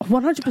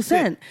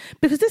 100%.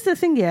 Because this is the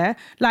thing,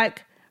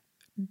 like,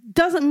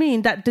 doesn't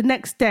mean that the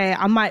next day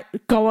I might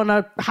go on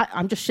a hike.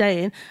 I'm just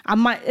saying,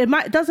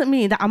 doesn't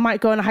mean that I might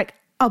go on a hike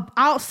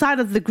outside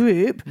of the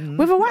group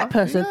with a white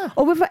person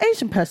or with an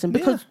Asian person,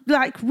 because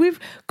like we've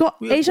got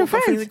Asian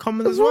friends things in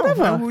common as well.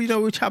 And we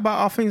chat about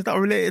our things that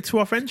are related to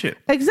our friendship.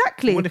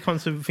 Exactly. When it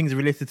comes to things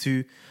related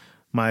to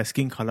my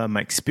skin color, my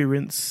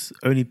experience,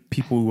 only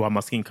people who are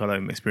my skin color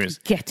and experience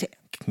can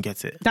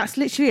get it. That's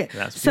literally it.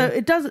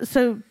 It does.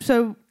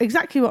 So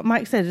exactly what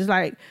Mike said is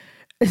like,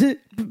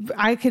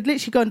 I could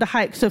literally go on the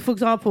hike. So, for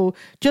example,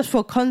 just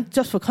for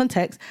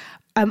context,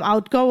 I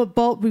would go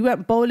we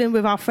went bowling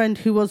with our friend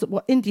who was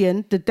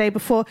Indian the day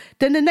before.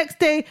 Then the next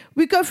day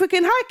we go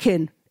freaking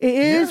hiking. It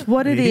is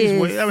what it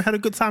is. We had a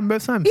good time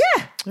both times.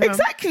 Yeah,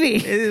 exactly.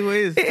 It is what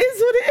it is. It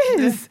is what it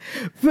is.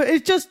 Yeah. But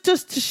it's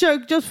just to show,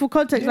 just for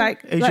context,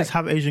 like Asians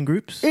have Asian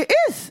groups. It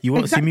is. You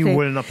won't see me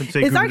rolling up into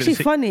a group. It's actually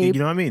funny. You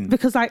know what I mean?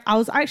 Because like I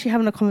was actually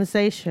having a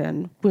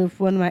conversation with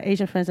one of my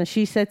Asian friends, and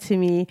she said to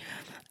me,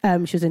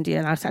 she was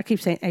Indian. I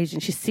keep saying Asian.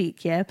 She's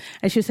Sikh, yeah.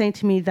 And she was saying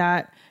to me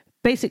that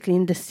basically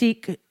in the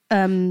Sikh,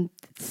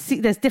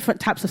 there's different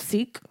types of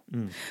Sikh.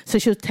 So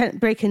she was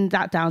breaking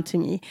that down to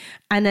me.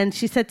 And then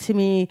she said to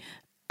me,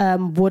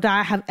 would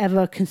I have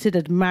ever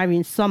considered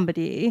marrying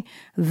somebody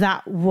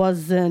that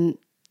wasn't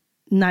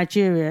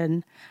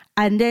Nigerian?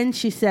 And then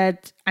she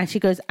said, she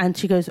goes,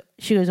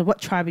 what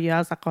tribe are you? I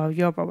was like, oh,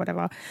 Yoruba or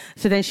whatever.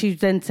 So then she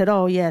said,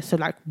 oh yeah. So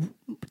like,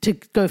 to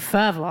go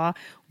further,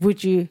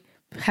 would you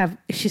have,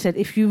 she said,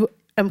 if you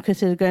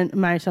consider going to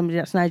marry somebody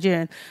that's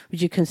Nigerian,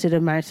 would you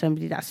consider marrying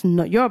somebody that's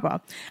not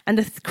Yoruba? And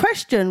the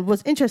question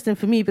was interesting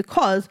for me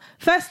because,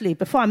 firstly,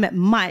 before I met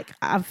Mike,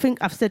 I think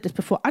I've said this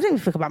before, I didn't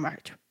even think about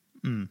marriage.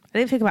 I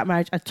didn't think about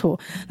marriage at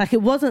all. Like,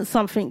 it wasn't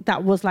something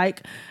that was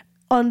like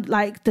on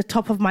like the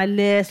top of my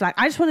list. Like,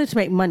 I just wanted to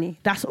make money.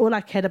 That's all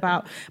I cared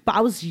about. But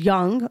I was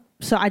young,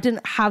 so I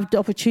didn't have the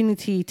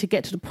opportunity to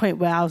get to the point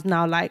where I was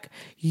now like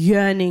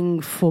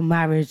yearning for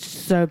marriage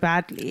so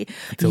badly.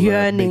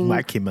 Big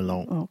Mike came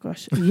along. Oh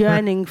gosh,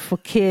 yearning for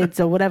kids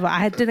or whatever.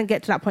 I didn't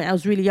get to that point. I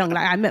was really young.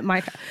 Like, I met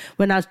Mike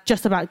when I was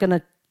just about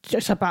gonna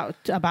just about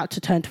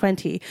to turn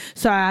 20.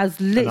 So I was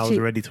literally... And I was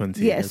already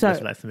 20. Yeah, so...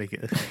 Like to make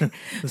it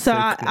so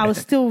I was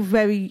still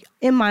very,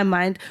 in my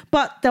mind,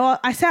 but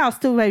I say I was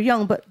still very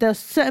young, but there's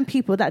certain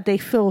people that they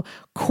feel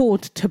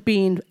called to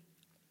being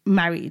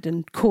married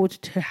and called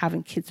to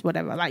having kids,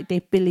 whatever. Like they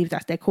believe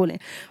that's their calling.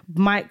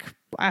 Mike,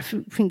 I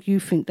think you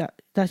think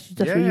that's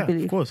what you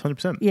believe. Of course,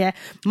 100%. Yeah,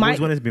 Mike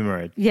always wanted to be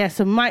married. Yeah,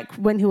 so Mike,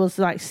 when he was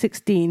like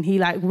 16, he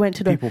like went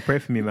to the... People pray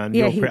for me, man.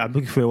 Yeah, I'm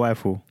looking for a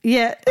wife.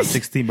 Yeah, I'm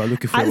 16, but I'm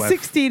looking for a wife. At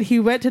 16,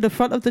 he went to the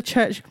front of the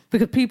church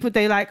because people,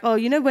 they like, oh,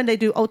 you know when they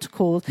do altar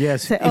calls.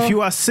 Yes, say, if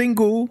you are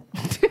single,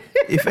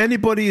 if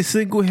anybody is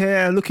single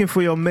here looking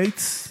for your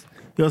mates,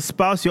 your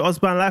spouse, your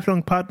husband,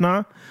 lifelong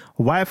partner,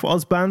 wife,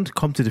 husband,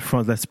 come to the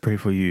front. Let's pray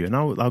for you. And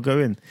I'll go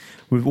in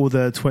with all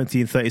the 20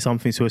 and 30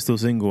 somethings who are still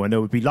single, and they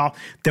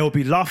will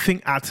be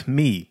laughing at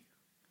me.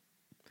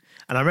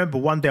 And I remember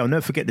one day, I'll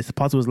never forget this. The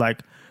pastor was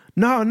like,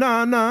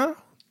 "No,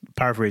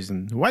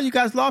 paraphrasing. Why are you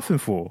guys laughing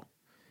for?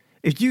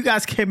 If you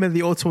guys came in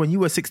the altar when you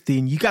were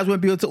 16, you guys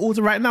won't be able to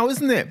altar right now,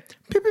 isn't it?"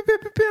 Pew, pew, pew,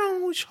 pew,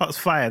 pew. Shots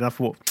fired. And I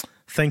thought,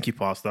 thank you,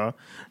 pastor.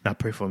 Now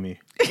pray for me.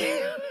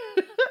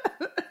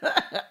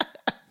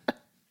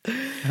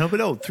 Help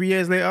it out. 3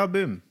 years later,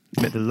 boom.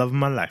 Met the love of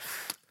my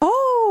life.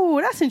 Oh,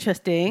 that's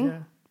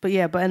interesting.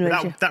 Yeah. But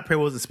anyway. That prayer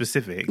wasn't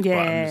specific, but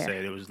I'm just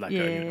saying it was like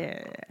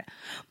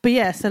But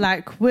yeah, so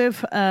like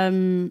with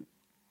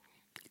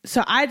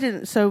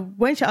so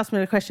when she asked me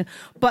the question,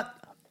 but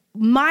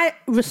my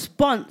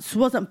response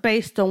wasn't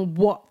based on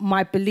what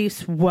my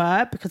beliefs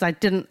were because I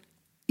didn't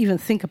even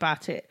think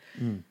about it.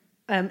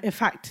 In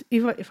fact,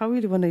 even if I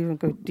really want to even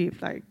go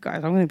deep, like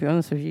guys, I'm going to be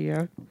honest with you,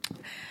 yeah?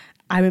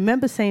 I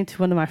remember saying to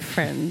one of my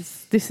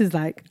friends, this is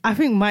like, I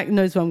think Mike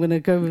knows where I'm going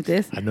to go with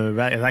this. I know,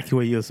 right? Exactly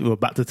where you're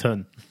about to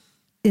turn.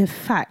 In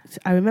fact,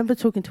 I remember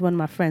talking to one of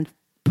my friends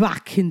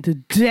back in the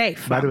day.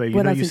 By the way,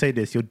 you say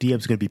this, your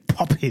DM's going to be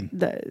popping.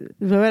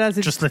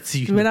 Just let's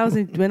see. When I was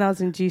in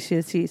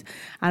GCSEs,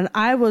 and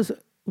I was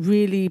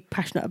really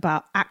passionate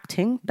about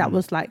acting. That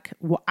was like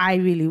what I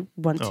really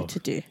wanted to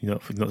do. You're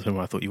not saying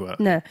what I thought you were.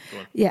 No.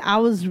 Yeah, I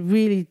was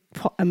really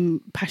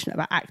passionate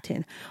about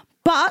acting.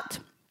 But...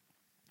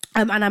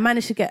 and I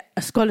managed to get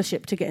a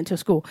scholarship to get into a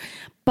school.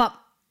 But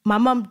my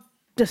mum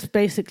just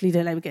basically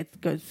didn't let me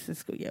go to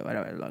school. Yeah,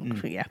 whatever, long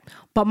thing, yeah.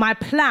 But my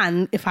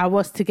plan, if I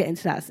was to get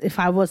into that, if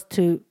I was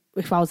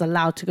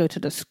allowed to go to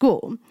the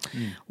school,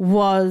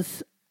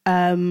 was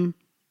to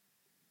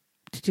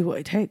do what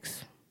it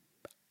takes.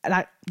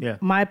 Like,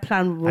 my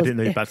plan was... I didn't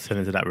know you were about to turn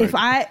into that road.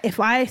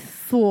 If I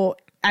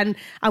thought... And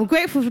I'm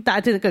grateful that I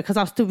didn't go because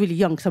I was still really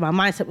young. So my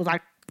mindset was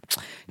like,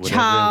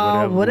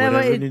 whatever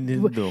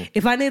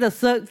if I need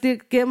to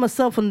get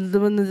myself on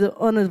the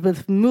honors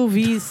with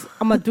movies,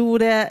 I'm gonna do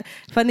that.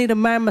 If I need to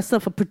marry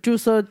myself a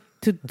producer,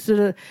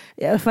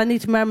 if I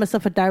need to marry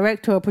myself a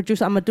director or a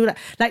producer, I'm gonna do that.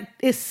 Like,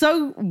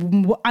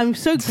 I'm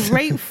so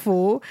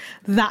grateful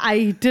that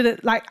I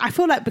didn't, like, I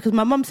feel like because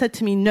my mum said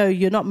to me, no,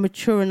 you're not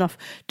mature enough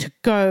to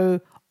go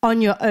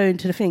on your own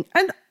to the thing,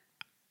 and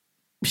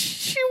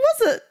she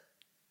wasn't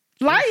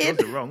lying.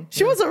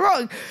 She wasn't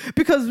wrong.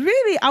 Because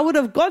really, I would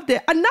have gone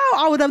there. And now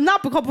I would have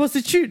not become a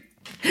prostitute.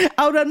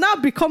 I would have now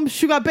become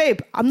sugar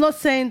babe. I'm not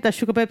saying that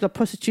sugar babes are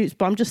prostitutes,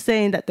 but I'm just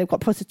saying that they've got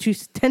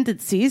prostitute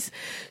tendencies.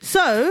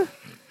 So,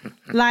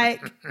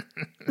 like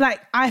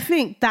I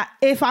think that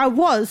if I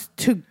was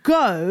to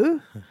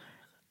go,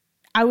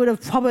 I would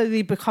have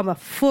probably become a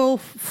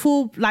full-on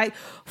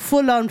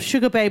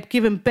sugar babe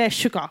giving bare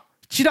sugar.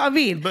 Do you know what I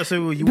mean? But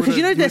so you would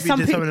be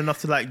determined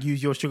enough to like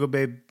use your sugar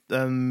babe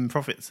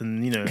profits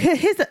and, you know.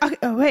 Here's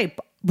wait,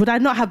 would I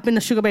not have been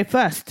a sugar babe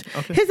first?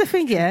 Okay. Here's the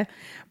thing, yeah,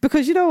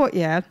 because you know what,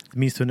 yeah, it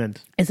means to an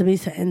end. It's a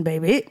means to an end,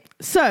 baby.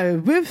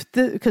 So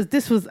because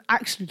this was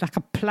actually like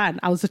a plan.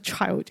 I was a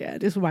child, yeah.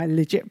 This was my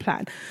legit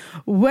plan.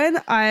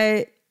 When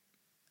I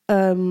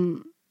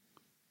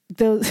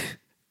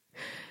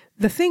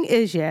the thing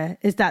is, yeah,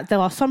 is that there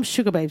are some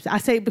sugar babes. I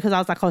say it because I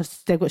was like, oh,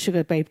 they've got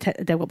sugar babe,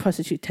 they've got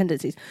prostitute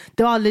tendencies.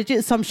 There are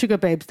legit some sugar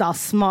babes that are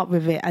smart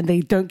with it and they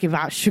don't give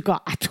out sugar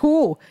at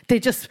all. They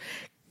just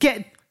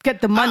get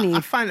the money. I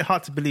find it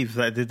hard to believe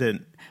that they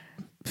didn't.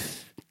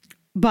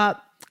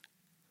 But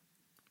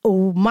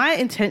my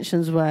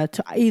intentions were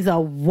to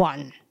either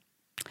one,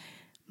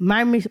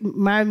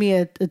 marry me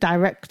a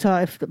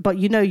director, but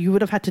you know, you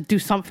would have had to do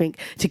something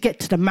to get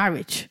to the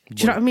marriage.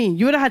 Do you know what I mean?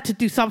 You would have had to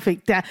do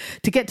something there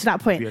to get to that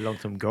point. Be a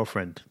long-term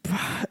girlfriend.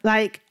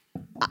 Like,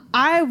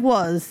 I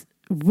was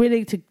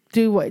willing to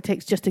do what it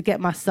takes just to get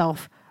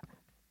myself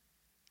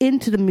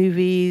into the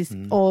movies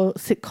or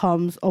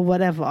sitcoms or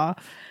whatever.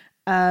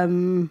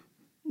 Get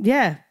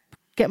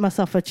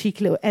myself a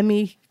cheeky little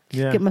Emmy,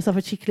 get myself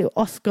a cheeky little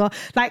Oscar.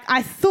 Like,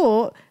 I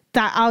thought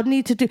that I would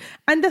need to do.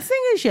 And the thing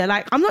is, yeah,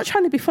 like, I'm not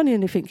trying to be funny or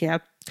anything, yeah.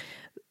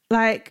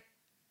 Like,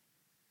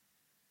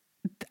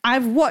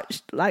 I've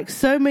watched, like,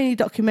 so many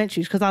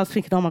documentaries because I was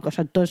thinking, oh my gosh,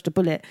 I dodged a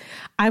bullet.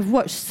 I've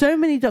watched so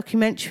many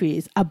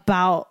documentaries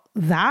about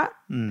that,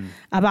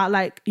 about,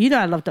 like, you know,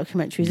 I love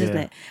documentaries, isn't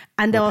it?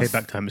 And there was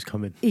payback time is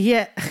coming.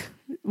 Yeah.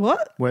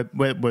 What? Where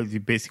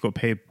you basically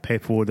got pay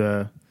for all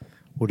the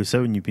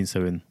sewing you've been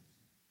sewing.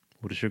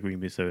 Or the sugar you've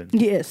been sowing.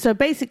 Yeah. So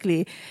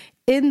basically,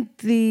 in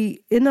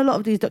a lot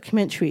of these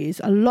documentaries,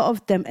 a lot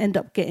of them end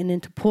up getting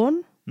into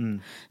porn.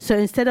 So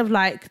instead of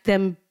like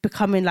them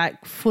becoming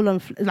like full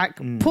on, like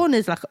porn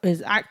is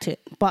acting,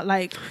 but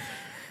like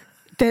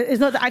it's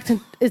not the acting.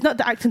 It's not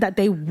the acting that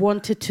they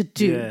wanted to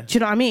do. Yeah. Do you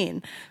know what I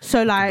mean?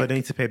 So like, But they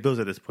need to pay bills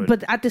at this point.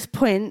 but at this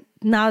point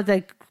now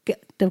they've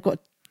got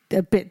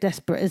a bit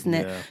desperate, isn't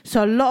it? Yeah.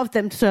 So a lot of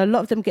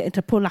them get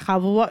into porn. Like I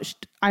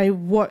watched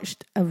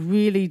a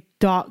really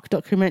dark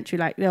documentary,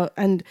 like, you know,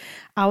 and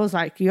I was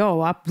like,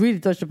 yo, I really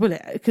dodged a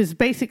bullet, because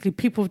basically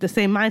people with the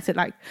same mindset,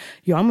 like,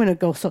 yo, I'm gonna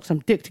go suck some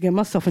dick to get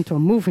myself into a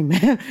movie,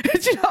 man. Do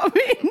you know what I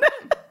mean?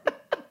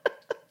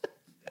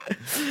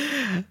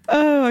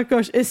 Oh my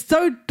gosh, it's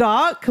so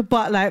dark,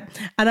 but like,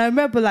 and I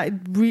remember like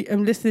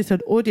I'm listening to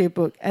an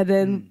audiobook, and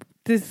then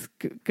this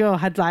girl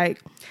had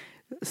like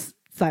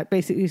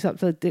basically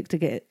sucked her dick to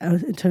get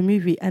into a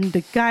movie, and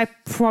the guy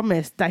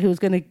promised that he was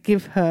going to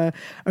give her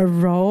a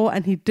role,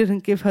 and he didn't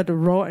give her the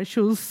role, and she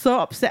was so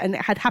upset, and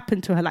it had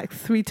happened to her like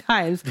 3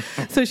 times.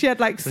 So she had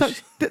like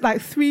sucked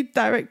like 3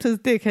 directors'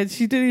 dick, and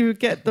she didn't even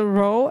get the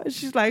role, and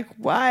she's like,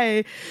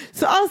 why?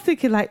 So I was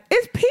thinking, like,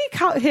 it's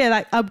peak out here.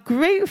 Like, I'm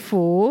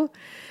grateful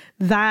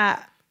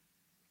that,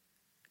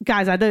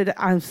 guys, I know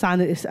that I'm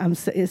sounding.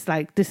 It's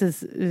like this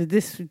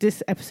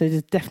episode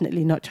is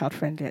definitely not child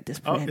friendly at this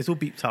point. Oh, it's all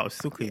beeped out. It's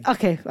still clean.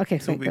 Okay,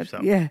 It's all beeped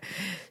out. yeah.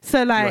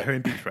 So like, You're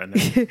hearing beeps right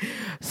now.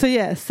 so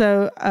yeah,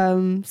 so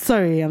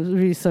sorry, I'm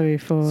really sorry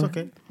for. It's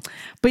okay.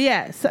 But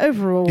yeah, so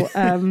overall,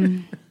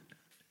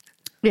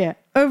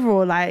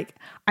 overall, like,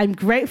 I'm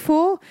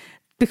grateful,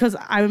 because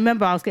I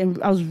remember I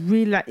was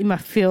really like in my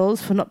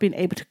feels for not being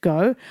able to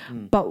go,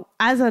 but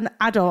as an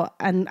adult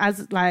and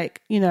as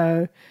like, you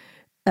know.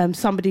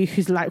 Somebody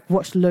who's like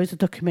watched loads of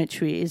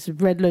documentaries,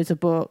 read loads of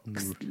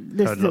books,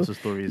 Heard lots of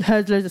stories.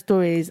 Heard loads of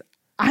stories.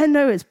 I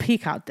know it's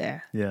peak out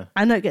there. Yeah.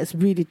 I know it gets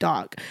really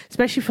dark,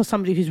 especially for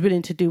somebody who's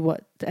willing to do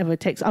whatever it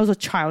takes. I was a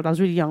child. I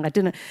was really young.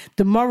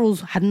 The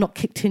morals had not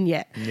kicked in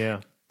yet. Yeah.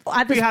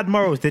 We had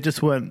morals. They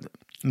just weren't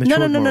No.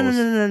 matured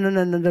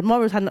morals. The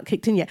morals had not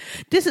kicked in yet.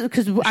 This is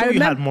because I remember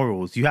You had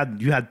morals. You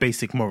had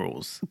basic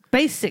morals.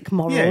 basic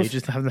morals. Yeah, you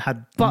just haven't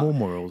had more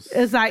morals.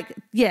 It's like,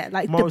 yeah,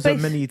 like Morals are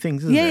many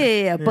things, isn't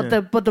it? Yeah.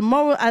 But the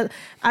moral,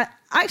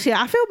 actually,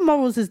 I feel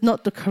morals is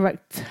not the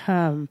correct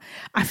term.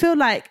 I feel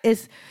like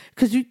it's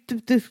because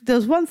there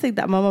was one thing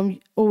that my mum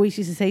always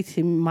used to say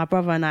to my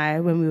brother and I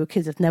when we were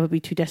kids: "Is never be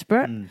too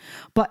desperate."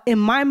 But in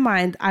my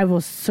mind, I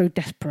was so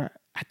desperate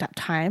at that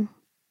time.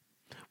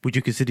 Would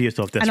you consider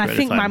yourself desperate And I at the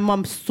think time? my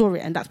mum saw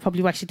it, and that's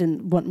probably why she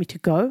didn't want me to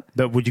go.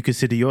 But would you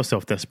consider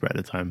yourself desperate at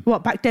the time?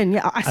 What, back then?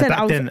 Yeah, I said back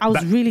I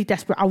was really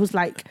desperate. I was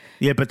like,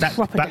 Yeah, but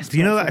proper desperate.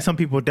 you know that some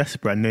people are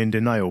desperate and they're in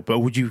denial, but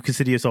would you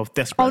consider yourself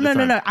desperate? oh, at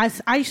the no. time?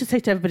 I used to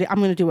say to everybody, I'm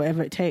going to do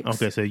whatever it takes.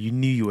 Okay, so you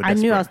knew you were I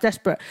desperate. knew I was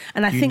desperate.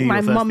 And I You think knew my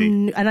you were mum thirsty.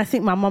 knew, and I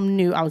think my mum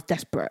knew I was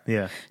desperate.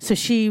 Yeah. So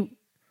she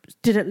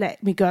didn't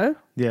let me go.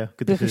 Yeah,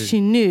 good Because decision.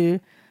 she knew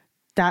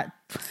that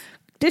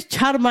this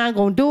child of mine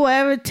gonna do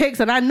whatever it takes,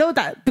 and I know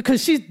that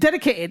because she's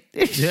dedicated.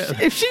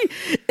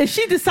 If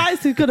she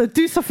decides to gonna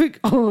do something,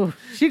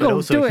 she But gonna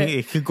also, do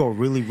it could go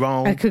really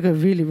wrong. It could go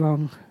really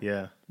wrong.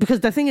 Yeah. Because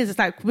the thing is, it's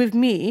like with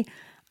me,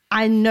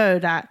 I know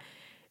that,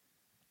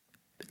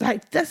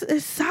 like,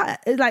 it's sad.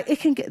 Like, it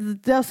can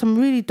get, there are some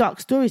really dark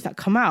stories that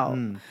come out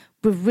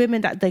with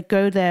women that they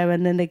go there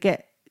and then they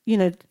get, you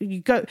know,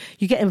 you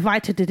get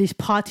invited to these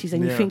parties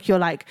and you think you're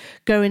like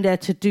going there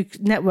to do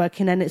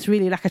networking, and it's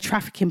really like a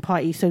trafficking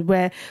party. So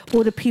where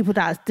all the people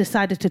that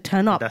decided to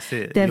turn up, That's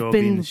it. they've You're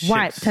been being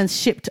wiped shipped and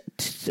shipped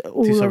to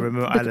all some of-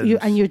 remote because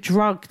islands. and you're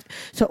drugged.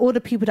 So all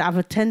the people that have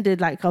attended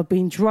like are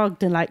being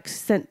drugged and like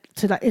sent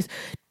to, like, it's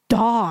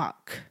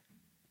dark.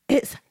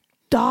 It's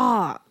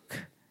dark.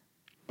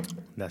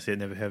 That's it,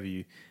 never have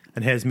you.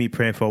 And here's me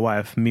praying for a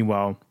wife.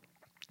 Meanwhile,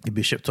 you'd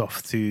be shipped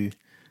off to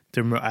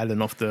remote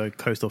island off the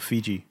coast of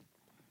Fiji.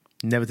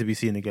 Never to be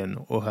seen again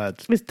or heard.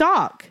 It's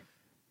dark.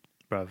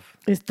 Bruv.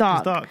 It's dark.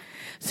 It's dark.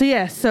 So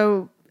yeah,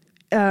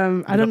 I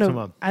don't up to know.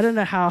 Mum. I don't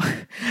know how.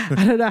 I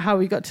don't know how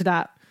we got to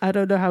that. I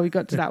don't know how we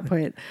got to that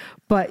point.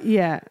 But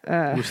yeah,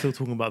 We're still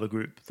talking about the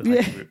group, the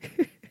hiking group.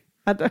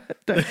 I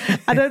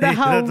don't know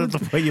how. That's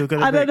the point you're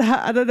gonna I don't make.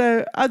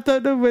 know. I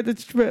don't know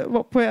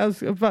what point I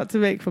was about to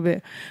make from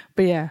it.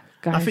 But yeah,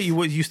 guys. I think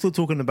you're still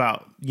talking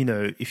about, you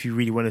know, if you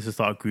really wanted to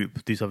start a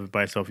group, do something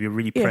by yourself, you're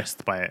really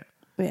pressed by it.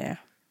 Yeah.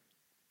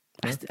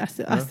 I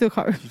still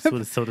can't remember. You just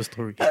want to tell the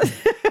story.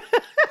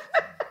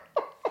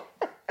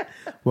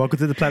 Welcome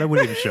to the Planet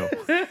Williams show.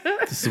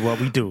 This is what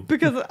we do.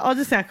 Because I'll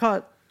just say I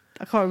can't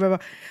remember.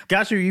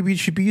 Guys, we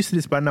should be used to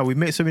this by now. We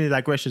make so many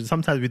digressions.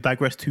 Sometimes we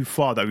digress too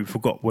far that we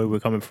forgot where we're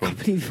coming from.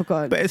 Completely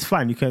forgotten. But it's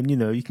fine. You can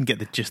get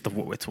the gist of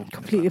what we're talking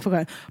Completely about.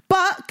 forgotten.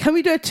 But can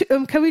we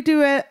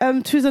do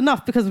a two's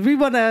enough, because we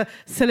want to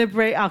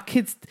celebrate our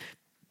kids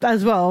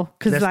as well.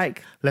 Because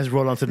Let's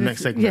roll on to the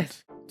next segment.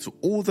 Yes. To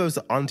all those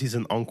aunties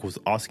and uncles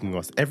asking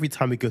us every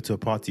time we go to a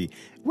party,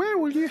 where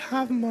will you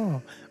have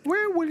more?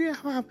 Where will you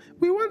have?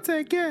 We want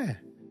to get.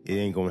 It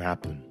ain't gonna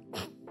happen.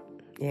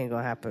 It ain't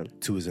gonna happen.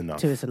 2 is enough.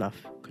 2 is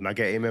enough. Can I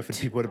get amen for the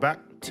people at the back?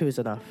 2 is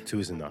enough. 2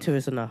 is enough. 2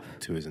 is enough.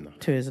 2 is enough.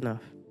 2 is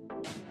enough.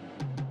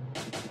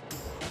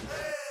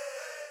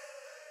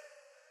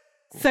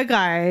 So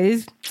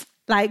guys,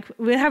 like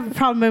we have a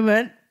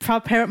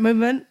proud parent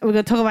moment. We're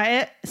gonna talk about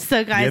it.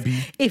 So guys,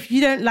 if you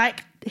don't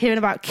like hearing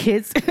about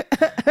kids,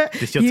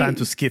 this is your time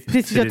to skip.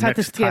 This is your time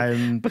to skip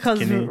time, because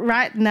skinny.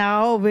 right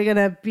now we're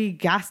gonna be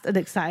gassed and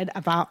excited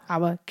about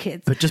our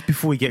kids. But just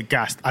before we get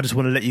gassed, I just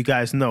want to let you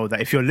guys know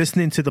that if you're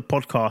listening to the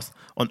podcast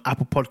on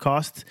Apple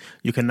Podcasts,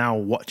 you can now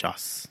watch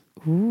us.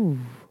 Ooh.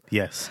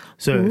 Yes.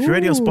 So if you're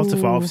already on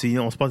Spotify, obviously,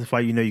 on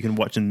Spotify, you can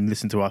watch and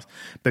listen to us.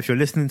 But if you're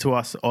listening to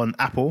us on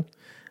Apple,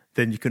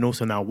 then you can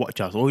also now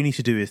watch us. All you need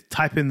to do is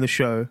type in the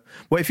show.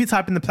 Well, if you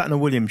type in the Platinum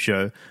Williams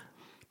show,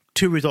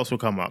 2 results will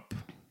come up.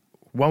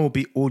 One will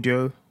be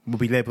audio, will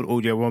be labeled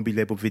audio, one will be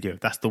labeled video.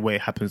 That's the way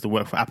it happens to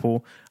work for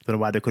Apple. I don't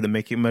know why they couldn't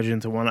make it merge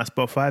into one like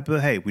Spotify, but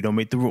hey, we don't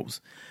make the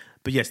rules.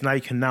 But yes, now you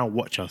can now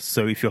watch us.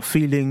 So if you're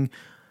feeling,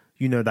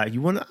 that I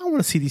want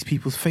to see these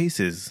people's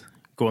faces,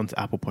 go on to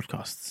Apple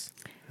Podcasts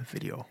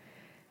video.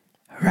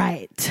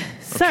 Right.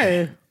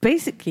 So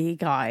basically,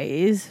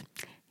 guys,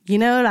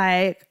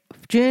 like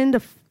during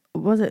the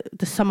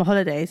summer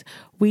holidays,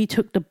 we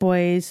took the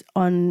boys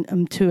on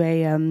to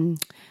a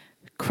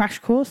crash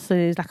course. So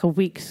it's like a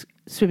week's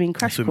swimming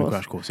crash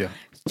course, yeah.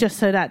 Just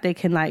so that they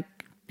can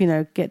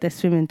get their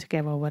swimming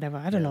together or whatever.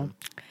 I don't know.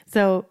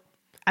 So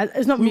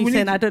it's not me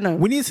saying I don't know.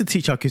 We need to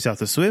teach our kids how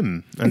to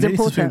swim. And it's they need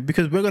to important. swim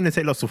because we're going to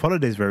take lots of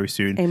holidays very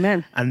soon.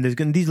 Amen. And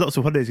these lots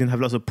of holidays going to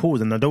have lots of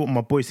pools. And I don't want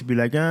my boys to be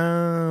like,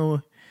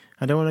 oh,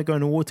 I don't want to go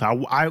in the water.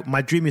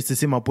 My dream is to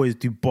see my boys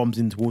do bombs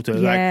into water.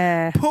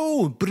 Yeah. Like,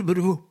 pool,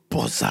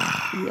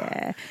 bossa.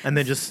 Yeah. And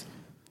then just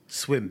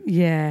swim.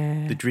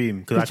 Yeah. The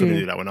dream. Because I couldn't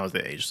do that when I was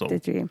their age. So. The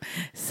dream.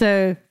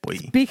 So,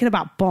 speaking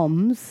about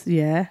bombs,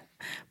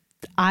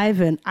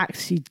 Ivan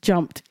actually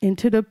jumped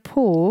into the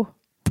pool.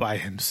 By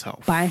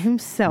himself.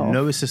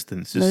 No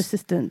assistance. No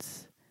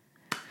assistance.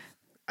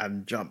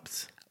 And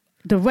jumped.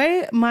 The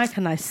way Mike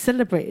and I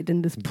celebrated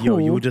in this pool.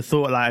 You would have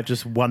thought like I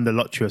just won the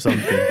lottery or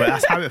something. But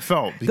that's how it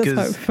felt. Because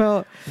that's how it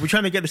felt. We're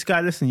trying to get this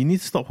guy, listen, you need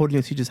to stop holding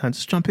your teacher's hand.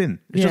 Just jump in.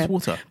 It's just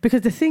water.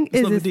 Because the thing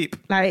it's is deep.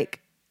 like,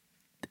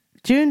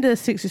 during the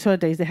 6 week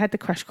holidays, they had the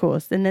crash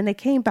course and then they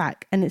came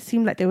back and it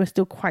seemed like they were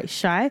still quite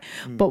shy.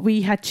 But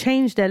we had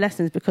changed their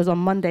lessons because on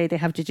Monday they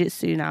have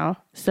jiu-jitsu now.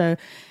 So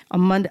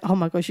on Monday, oh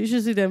my gosh, you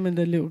should see them in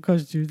their little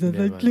costumes. They're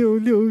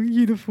little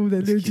uniform,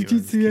 their little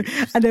jiu-jitsu.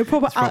 And they're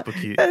proper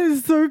cute.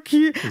 It's so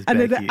cute. And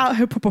then they're cute. out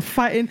here proper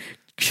fighting.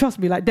 Trust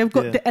me, like they've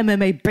got the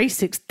MMA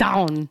basics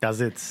down.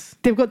 That's it.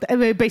 They've got the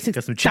MMA basics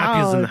Got some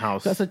champions down. in the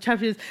house. Got some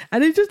champions.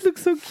 And they just look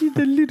so cute,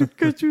 the little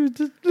costumes.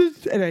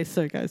 Anyway,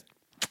 sorry guys.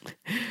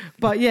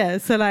 But yeah,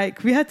 so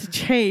like we had to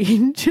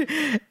change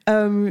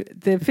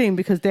the thing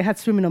because they had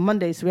swimming on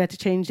Monday, so we had to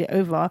change it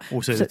over.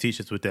 Also, the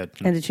teachers were dead.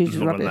 And the teachers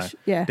were rubbish.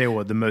 Yeah. They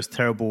were the most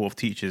terrible of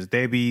teachers.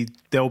 They'll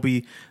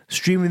be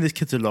streaming these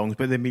kids along,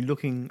 but they'll be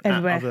looking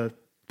everywhere. at other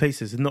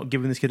places and not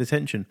giving this kid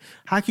attention.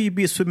 How can you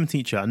be a swimming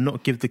teacher and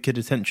not give the kid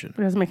attention?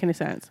 It doesn't make any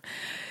sense.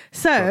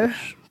 So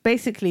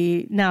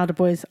basically now the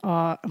boys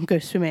are go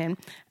swimming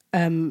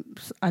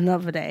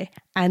another day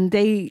and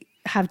they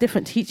have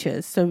different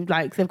teachers. So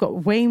like they've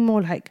got way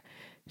more like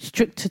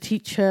stricter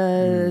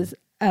teachers,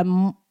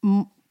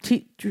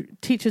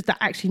 teachers that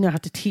actually know how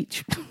to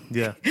teach.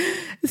 Yeah.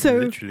 So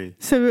literally.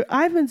 So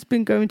Ivan's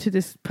been going to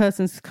this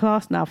person's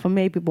class now for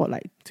maybe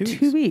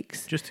 2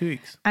 weeks. Just 2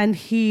 weeks. And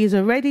he's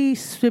already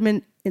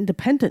swimming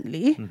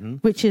independently,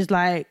 which is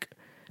like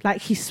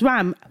he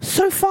swam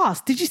so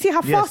fast. Did you see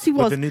how fast he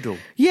was? With the noodle.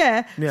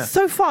 Yeah.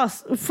 So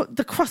fast.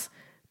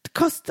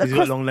 He's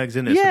got long legs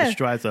in it, so the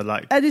strides are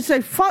like... And it's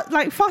like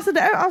faster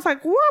than... I was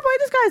like, wow, boy,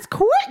 this guy's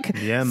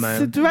quick. Yeah, man.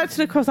 So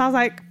directed across, I was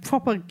like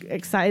proper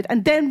excited.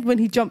 And then when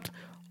he jumped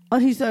on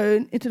his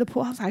own into the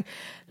pool, I was like,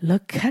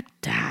 look at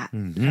that.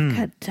 Look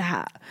at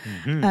that.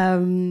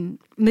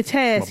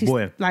 Mateus,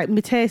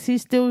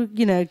 he's still,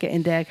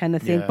 getting there kind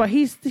of thing. Yeah. But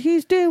he's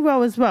doing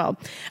well as well.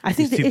 I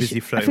think that's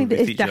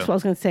what I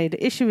was going to say.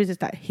 The issue is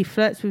that he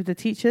flirts with the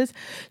teachers.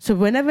 So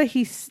whenever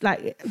he's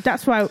like,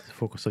 that's why...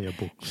 Focus on your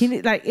books.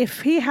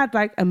 If he had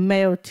like a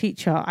male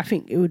teacher, I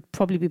think it would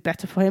probably be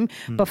better for him.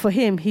 But for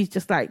him, he's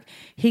just like,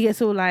 he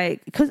gets all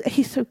like, because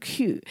he's so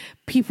cute,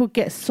 people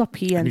get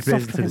soppy and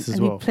soft for him.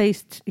 And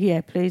he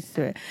plays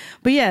to it.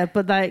 But yeah,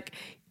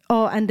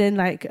 and then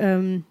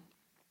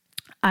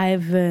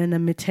Ivan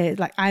and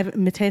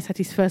Mateus had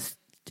his first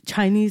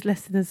Chinese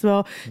lesson as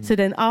well. So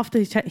then after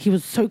he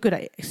was so good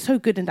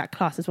in that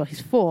class as well.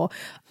 He's 4,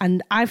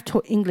 and I've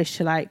taught English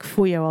to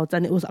 4-year-olds,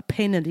 and it was a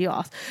pain in the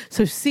ass.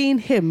 So seeing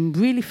him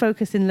really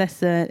focus in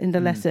the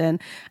lesson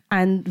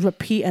and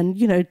repeat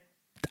and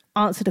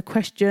answer the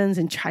questions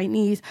in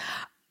Chinese,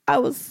 I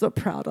was so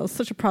proud. I was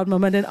such a proud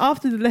mum. And then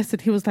after the lesson,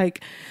 he was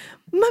like,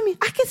 Mummy,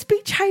 I can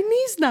speak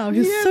Chinese now. He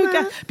was Yeah,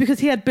 man. because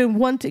he had been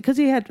wanting, because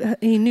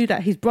he knew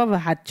that his brother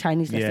had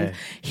Chinese lessons.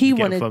 He You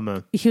get wanted,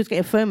 FOMO. he was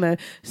getting FOMO.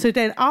 So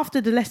then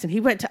after the lesson, he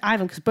went to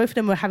Ivan because both of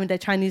them were having their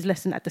Chinese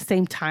lesson at the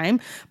same time.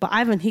 But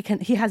Ivan,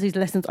 he has his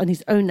lessons on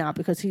his own now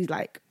because he's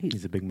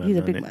He's a big man. He's a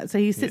isn't big it? man. So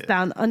he sits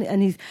down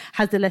and he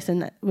has the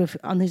lesson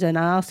on his own. And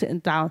I was sitting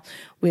down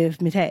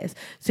with Mateus.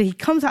 So he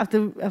comes out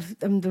of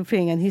the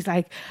thing and he's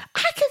like,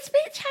 I can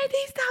speak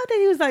Chinese now. Then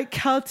he was like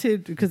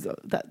counted because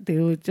that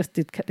they just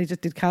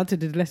did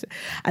counted in the lesson.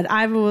 And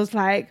Ivan was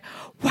like,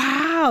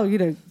 wow, you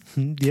know,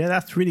 Yeah,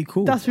 that's really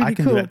cool. that's I really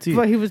can cool. do that too.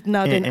 But he was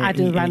now then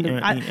adding random.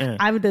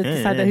 Ivan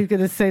decided that he was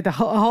going to say the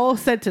whole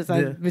sentence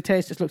and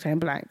Mateus just looked at him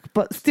blank.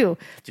 But still,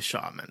 Just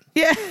shut up, man.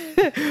 yeah.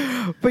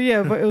 but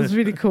it was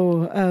really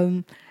cool.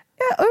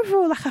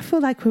 Overall, like I feel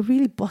like we're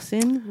really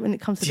bossing when it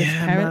comes to this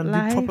parent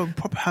life. We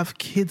proper have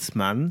kids,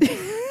 man.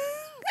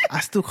 I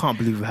still can't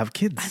believe we have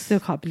kids. I still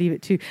can't believe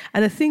it too.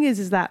 And the thing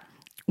is that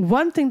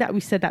one thing that we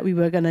said that we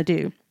were going to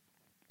do,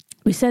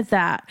 we said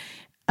that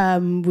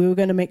we were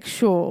going to make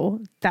sure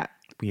that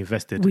We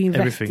invested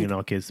invested everything in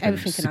our kids.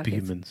 everything in our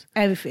kids. Superhumans.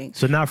 Everything.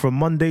 So now from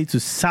Monday to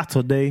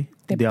Saturday,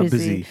 they are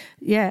busy.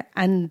 Yeah,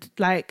 and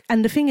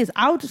the thing is,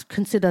 I would just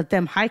consider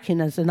them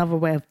hiking as another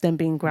way of them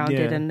being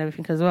grounded Yeah. and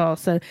everything as well.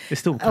 So It's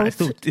still play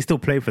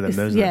for them,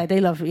 though, isn't yeah, it? they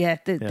love it. Yeah,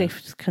 they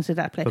consider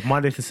that play. But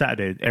Monday to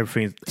Saturday,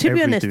 everything's. To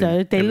be honest,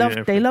 though, they love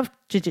everything.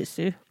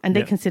 jiu-jitsu and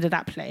they Yeah. consider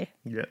that play.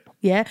 Yeah.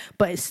 Yeah,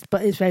 but it's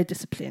very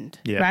disciplined,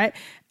 Yeah. right?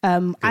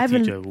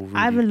 teacher will really-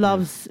 Ivan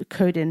loves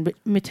coding, but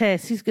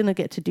Mateus, he's gonna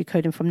get to do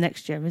coding from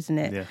next year, isn't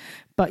it? Yeah.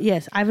 But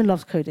yes, Ivan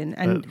loves coding,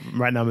 and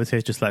Right now,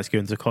 Mateus just likes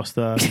going to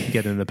Costa,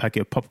 getting a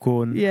packet of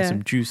popcorn, Yeah.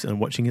 some juice, and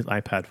watching his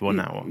iPad for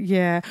an hour.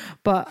 yeah.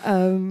 But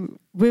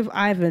with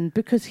Ivan,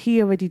 because he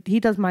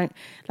does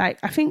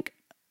I think.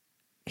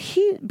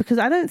 Because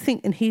I don't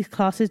think in his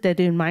classes they're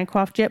doing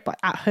Minecraft yet, but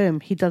at home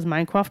he does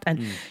Minecraft,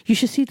 and you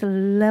should see the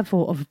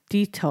level of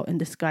detail in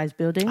this guy's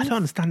building. I don't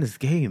understand this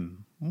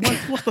game.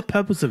 What's the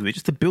purpose of it?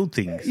 Just to build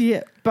things.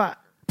 Yeah, but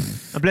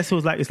And bless it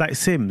was it's like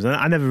Sims. And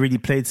I never really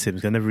played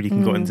Sims. I never really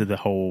got into the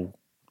whole.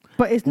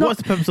 it's not.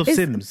 What's the purpose of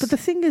Sims? But the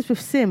thing is with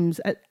Sims,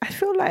 I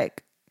feel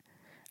like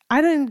I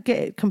don't get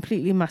it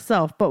completely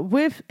myself. But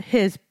with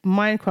his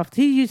Minecraft,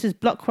 he uses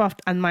Blockcraft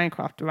and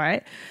Minecraft,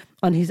 right,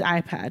 on his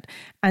iPad,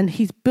 and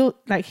he's built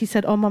like he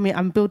said, "Oh, mommy,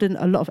 I'm building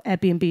a lot of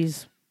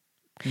Airbnbs,"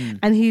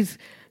 and he's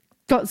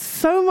got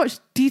so much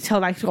detail.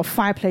 Like he's got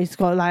fireplace, he's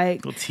got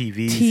like Got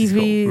TVs, TVs, he's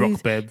got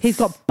rock beds. he's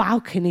got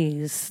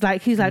balconies.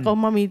 Like he's like, "Oh,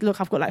 mommy, look,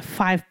 I've got like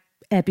 5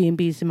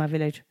 Airbnbs in my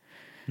village."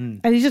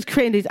 And he's just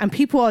creating these, and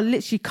people are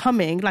literally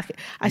coming. Like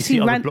I see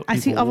other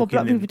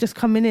block people just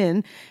coming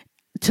in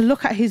to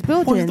look at his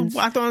buildings.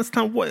 I don't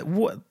understand what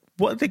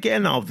are they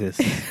getting out of this.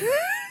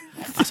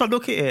 I start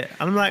looking at it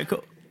and I'm like,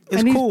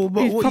 it's and cool,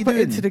 but he's what are you proper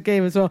doing? into the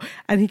game as well.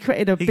 And he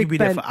created a He big could be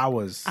there bench. for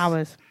hours.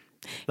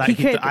 He Like if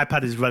the created,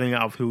 iPad is running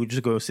out, he would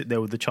just go sit there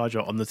with the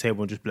charger on the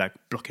table and just be like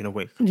blocking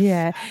away.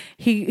 yeah,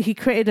 he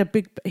created a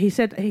big. He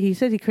said he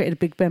created a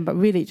big Ben, but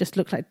really it just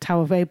looked like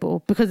Tower of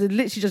Babel because it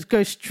literally just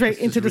goes straight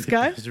into the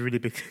sky. It's a really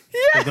big. Yeah.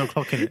 There's no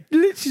clock in it.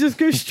 Literally just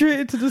goes straight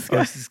into the Oh,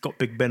 sky. it's got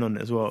Big Ben on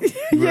it as well. You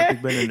wrote Yeah,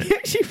 Big Ben in it. he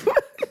actually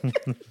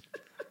put-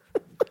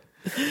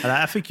 And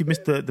I think you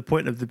missed the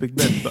point of the Big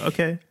Ben, but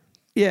okay,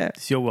 yeah,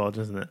 it's your world,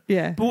 isn't it?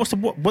 yeah. But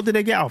what did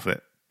they get out of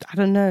it? I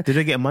don't know. Did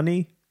they get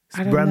money?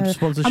 I don't Brand know.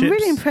 sponsorships? I'm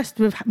really impressed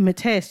with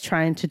Mateus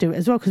trying to do it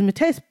as well because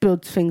Mateus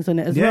builds things on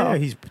it as well.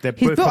 Yeah, they're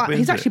both up he's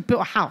into actually it.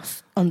 built a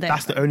house on there.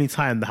 That's the only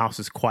time the house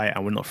is quiet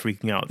and we're not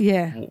freaking out.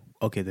 Yeah. Well,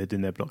 okay, they're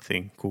doing their block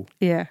thing. Cool.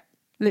 Yeah,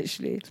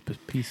 literally.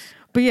 Peace.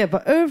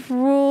 But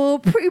overall,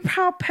 pretty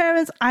proud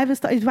parents. Ivan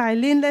started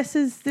violin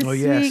lessons this Oh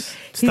week. yes,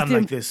 He's stand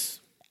doing- like this.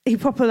 He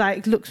proper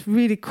looks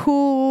really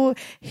cool.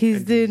 He's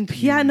And doing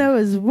piano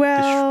as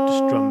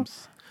well. The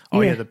drums. Oh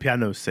Yeah. yeah, the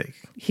piano's sick.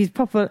 He's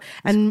proper.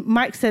 And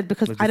Mike said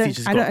because The I don't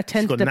teacher's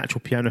attend He's got the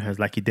natural piano hands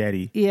like your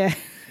daddy. yeah.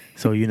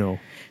 So you know.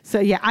 So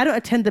yeah, I don't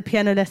attend the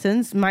piano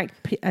lessons. Mike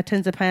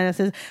attends the piano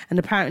lessons, and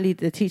apparently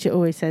the teacher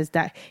always says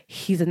that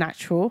he's a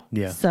natural.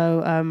 Yeah.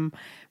 So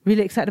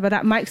really excited about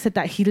that. Mike said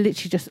that he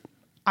literally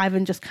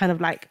Ivan just kind of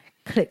like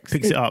picks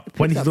Picks it up. picks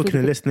When he's up looking really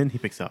and good. listening, he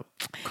picks up.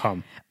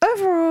 Calm.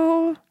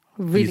 Overall,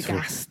 really Beautiful.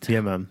 gassed.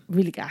 Yeah, man.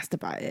 Really gassed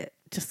about it.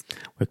 Just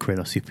We're creating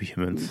our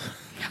superhumans.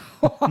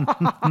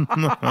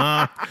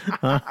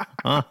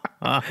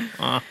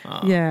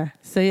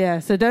 yeah.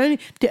 So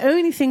the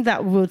only thing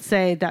that we would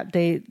say that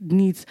they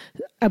needs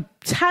a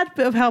tad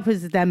bit of help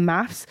is their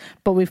maths,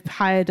 but we've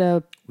hired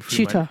a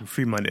tutor.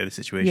 Free-minded the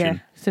situation. Yeah,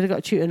 so they've got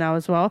a tutor now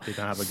as well. They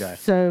don't have a guy.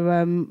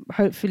 So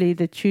hopefully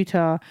the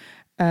tutor,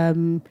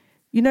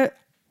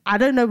 I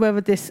don't know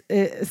whether this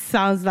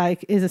sounds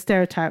like is a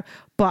stereotype,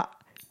 but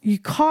you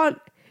can't.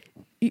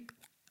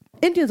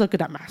 Indians are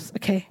good at maths,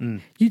 okay?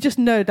 You just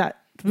know that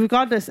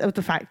regardless of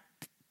the fact,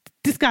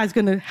 this guy's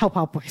going to help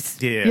our boys.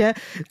 Yeah.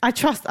 I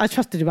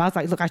trusted him. I was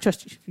like, look, I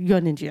trust you. You're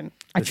an Indian.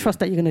 I trust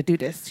that you're going to do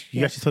this.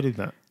 You actually told him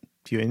that?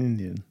 You're an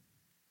Indian?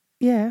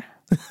 Yeah.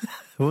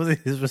 What was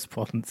his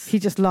response? He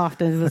just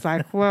laughed and was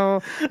like,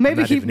 "Well,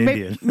 maybe not he, even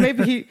Indian.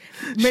 maybe he."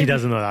 She Maybe,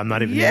 doesn't know that I'm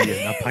not even Yeah.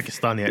 Indian. I'm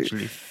Pakistani,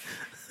 actually.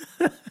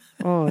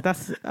 oh,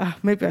 that's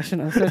maybe I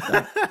shouldn't have said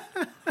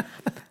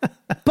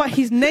that. But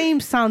his name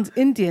sounds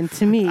Indian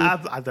to me.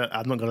 I'm not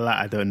gonna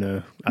lie. I don't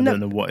know. I don't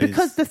know what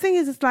because is. the thing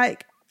is, it's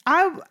like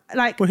Well,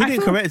 he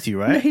didn't correct you,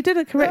 right? No, he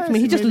didn't correct Yeah, me.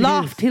 He so just maybe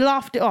laughed. He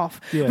laughed it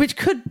off, Yeah. which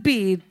could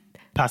be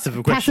Passive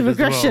aggression. passive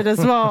aggression as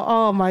well.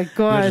 Oh my You're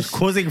gosh. just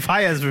causing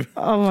fires.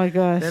 Oh my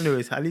gosh.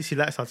 Anyways, at least he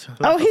likes us.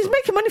 Oh, he's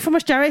making money from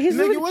us, Jared. He's Nigga,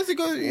 really, once he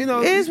goes, you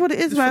know, it is what it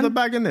is, it's man. for the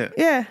bag, innit?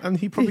 Yeah. And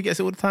he probably gets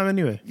it all the time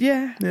anyway.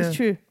 yeah, Yeah. it's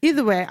true.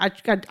 Either way,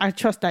 I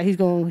trust that he's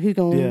going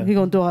Yeah. he's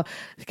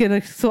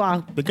gonna sort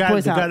out The guy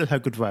boys out. that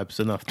had good vibes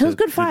enough. It was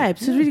good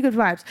vibes. It was really good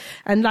vibes.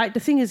 And like the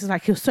thing is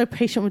like he was so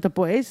patient with the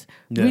boys,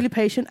 Yeah. really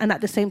patient, and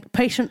at the same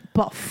patient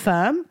but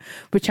firm,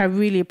 which I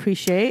really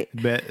appreciate.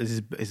 But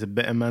is a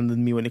better man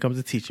than me when it comes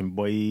to teaching,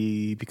 boy.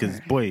 Because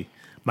boy,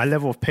 my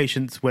level of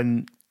patience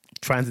when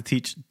trying to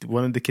teach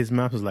one of the kids'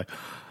 math was like,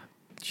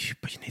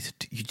 but you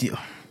need to.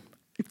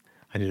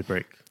 I need a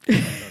break.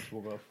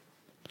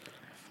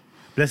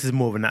 Bless is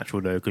more of a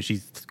natural though, because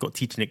she's got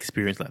teaching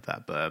experience like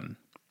that. But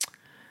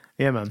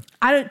yeah, man.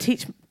 I don't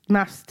teach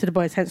maths to the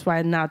boys, hence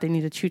why now they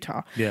need a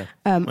tutor. Yeah.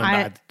 Um, And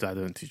I- I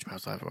don't teach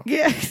maths either.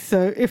 Yeah,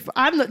 so if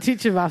I'm not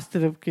teaching maths to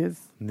them kids,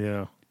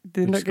 Yeah.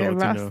 they're not Just getting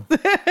got maths.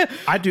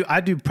 to,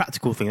 I do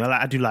practical things.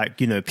 I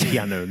do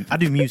piano. I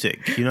do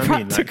music. You know what I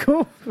mean? Like,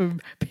 Practical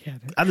piano.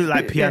 I do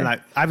like piano. Yeah.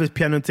 Like I was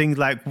piano things.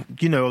 Like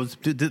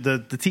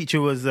the teacher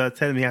was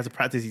telling me how to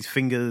practice his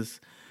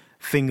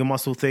finger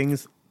muscle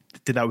things.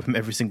 Did that with him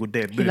every single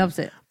day. Boom. loves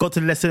it. Got to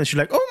the lesson and she's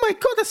like, "Oh my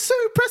god, that's so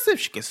impressive."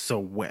 She gets so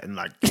wet and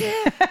like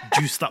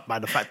juiced up by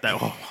the fact that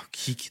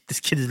this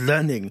kid is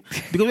learning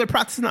because we're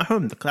practicing at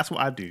home. That's what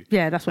I do.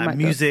 Yeah, that's what like Mike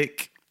does.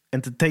 music,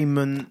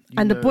 entertainment,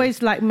 And the know,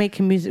 boys like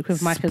making music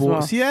with Mike as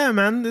well. sports. Yeah,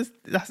 man.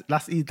 That's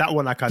that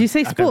one I can. Do you say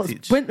I can sports?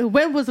 teach.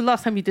 When was the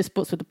last time you did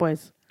sports with the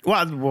boys?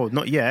 Well,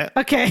 not yet.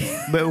 Okay.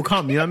 But it will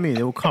come, you know what I mean?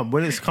 It will come.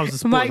 When it comes to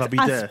sports, Mike's I'll be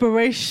there.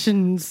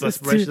 aspirations. is That's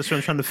to- that's when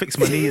I'm trying to fix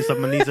my knees. So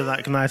my knees are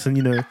like nice and,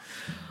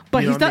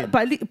 But you know he's what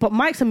I done, but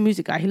Mike's a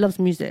music guy. He loves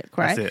music,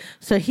 right? That's it.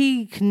 So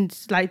he can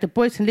like the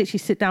boys can literally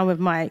sit down with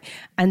Mike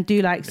and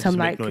do like some Just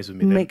like make noise with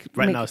me.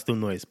 Right make- now it's still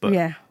noise, but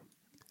yeah.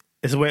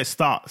 it's where it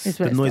starts. It's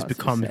where The it noise starts. It's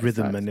becomes where it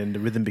rhythm starts. and then the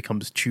rhythm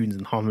becomes tunes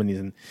and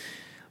harmonies.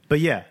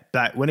 But yeah,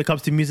 like when it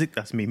comes to music,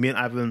 that's me. Me and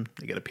Ivan,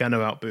 they get the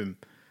piano out, boom.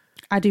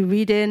 I do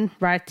reading,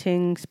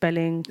 writing,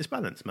 spelling. It's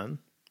balanced, man.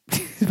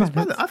 It's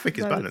balanced. I think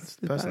it's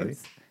balanced, personally.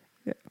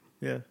 Yeah,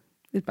 Yeah.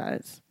 it's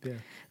balanced. Yeah. That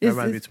It's-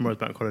 reminds me, it's- tomorrow's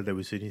bank holiday.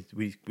 We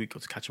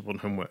got to catch up on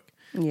homework.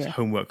 Yeah. It's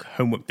homework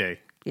day.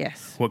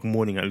 Yes. Work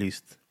morning at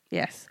least.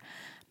 Yes.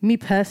 Me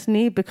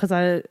personally, because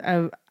I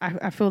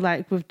feel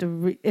like with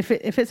the if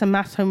it's a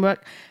maths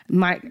homework,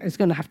 Mike is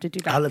going to have to do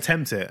that. I'll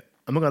attempt it.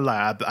 I'm not gonna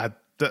lie. I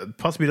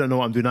possibly don't know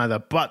what I'm doing either,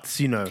 but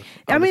I'll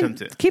I mean,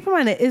 attempt it. keep in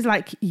mind it is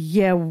like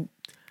year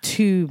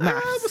 2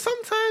 maths. But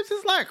sometimes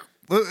it's like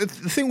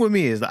the thing with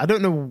me is that I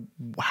don't know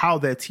how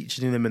they're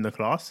teaching them in the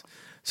class.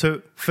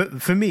 So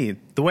for me,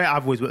 the way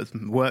I've always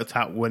worked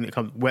out when it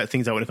comes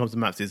to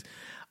maths is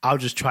I'll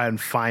just try and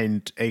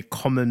find a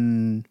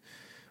common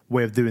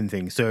way of doing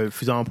things. So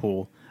for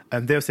example,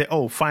 they'll say,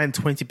 "Oh, find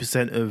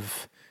 20%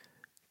 of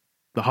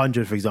the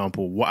 100," for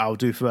example. What I'll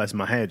do first in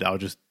my head, I'll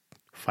just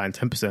find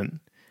 10%,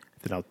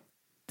 then I'll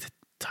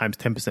times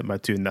 10% by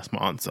 2, and that's my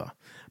answer.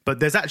 But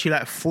there's actually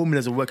like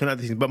formulas of working out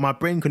these things, but my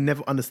brain could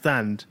never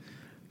understand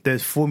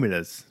there's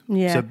formulas.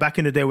 Yeah. So back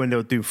in the day when they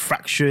would do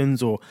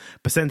fractions or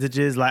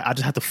percentages, like I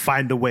just had to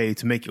find a way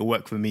to make it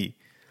work for me.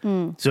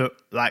 So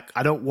like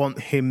I don't want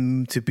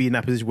him to be in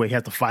that position where he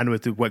has to find a way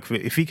to work for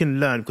it. If he can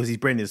learn, because his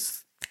brain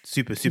is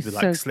super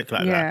like so- slick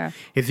like yeah. that.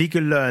 If he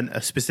can learn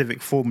a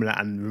specific formula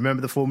and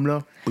remember the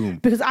formula, boom.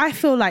 Because I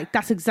feel like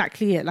that's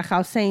exactly it. Like I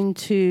was saying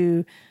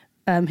to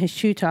his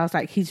tutor, I was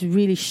like, he's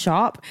really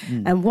sharp,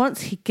 and once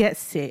he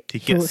gets it, He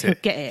gets he'll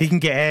it. get it. He can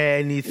get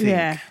anything.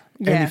 Yeah.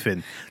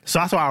 Anything. So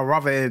that's why I'd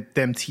rather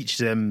them teach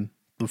them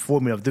the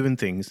formula of doing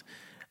things,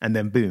 and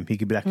then boom, he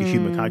could be like a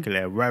human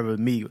calculator. Rather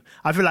than me,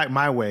 I feel like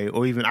my way,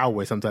 or even our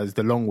way, sometimes is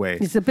the long way.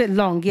 It's a bit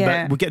long,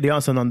 yeah. But we get the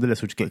answer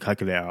nonetheless. We'll just get a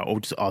calculator out, or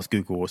just ask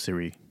Google or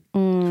Siri.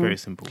 It's very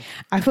simple.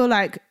 I feel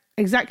like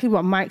exactly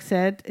what Mike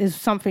said is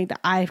something that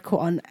I've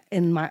caught on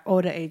in my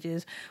older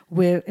ages.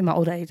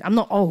 I'm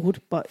not old,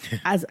 but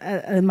as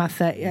in my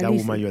 30s, at That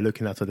least woman you're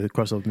looking at the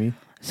cross of me.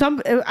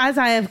 as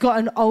I have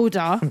gotten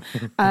older,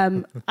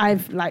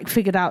 I've like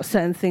figured out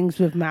certain things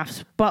with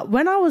maths. But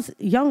when I was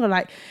younger,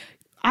 like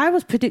I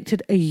was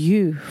predicted a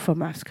U for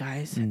maths,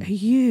 guys, a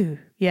U,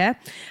 yeah.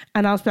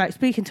 And I was like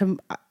speaking to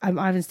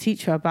Ivan's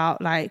teacher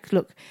about like,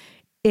 look,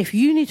 if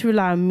you need to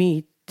rely on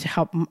me to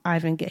help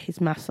Ivan get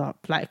his maths up,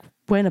 like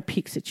we're in a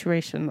peak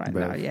situation right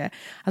now, yeah.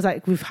 I was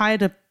like, we've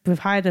hired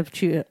a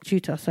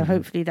tutor, so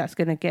hopefully that's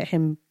going to get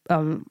him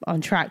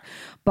on track.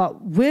 But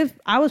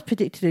I was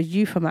predicted a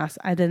U for maths,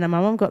 and then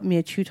my mom got me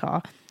a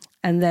tutor,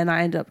 and then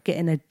I ended up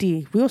getting a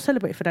D. We all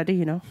celebrate for that D,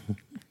 you know.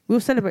 We were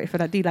celebrating for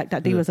that D, like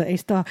that D was an A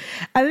star.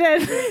 And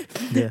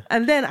then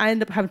and then I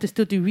ended up having to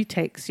still do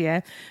retakes,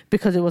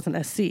 because it wasn't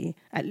a C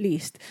at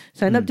least.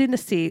 So I ended up doing the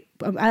C.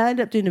 I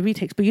ended up doing the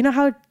retakes. But you know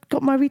how I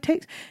got my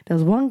retakes? There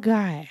was one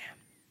guy.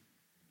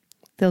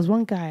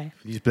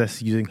 He's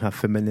blessed using her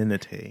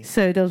femininity.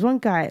 So there was one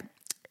guy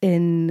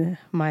in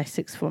my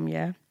sixth form,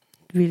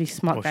 really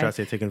smart Or guy. should I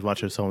say taking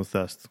advantage of someone's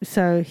thirst?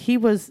 So he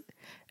was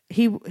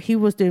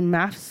doing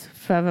maths,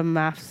 further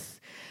maths,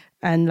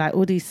 and like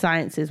all these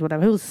sciences,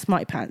 whatever. He was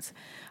smarty pants.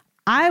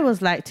 I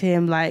was like to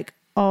him, like,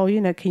 oh,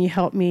 can you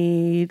help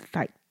me?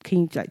 Like,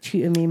 can you like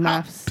tutor me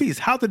maths? Please,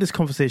 how did this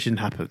conversation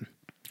happen?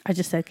 I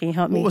just said, can you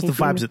help me? What was the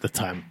Can you vibes me? at the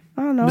time?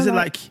 I don't know. Was it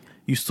like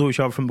you saw each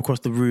other from across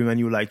the room and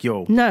you were like,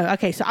 yo? No,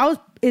 okay. So I was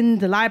in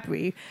the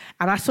library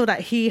and I saw that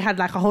he had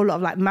like a whole lot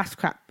of like maths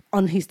crap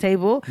on his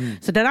table.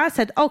 So then I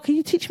said, oh, can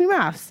you teach me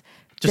maths?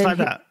 Just Then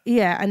like that?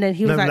 Yeah. And then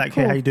he was Never like,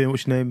 hey, cool. how you doing?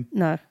 What's your name?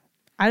 No,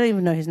 I don't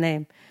even know his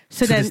name.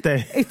 So To then, this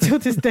day? till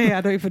this day,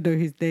 I don't even know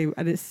his name,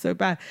 and it's so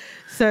bad.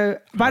 So,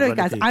 by the way,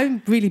 guys, Ironically.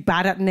 I'm really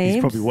bad at names.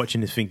 He's probably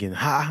watching this thinking,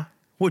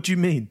 what do you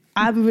mean?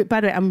 By the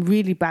way, I'm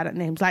really bad at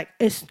names. Like,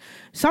 it's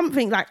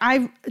something like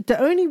the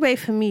only way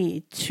for me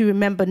to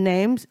remember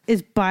names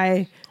is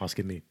by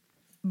Asking me.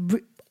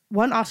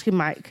 asking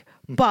Mike.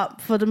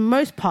 But for the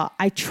most part,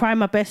 I try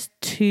my best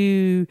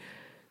to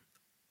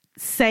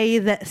say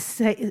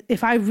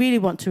if I really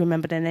want to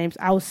remember their names,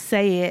 I'll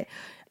say it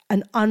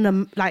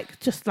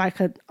just like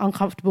an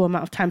uncomfortable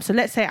amount of time. So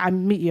let's say I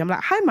meet you. I'm like,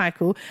 hi,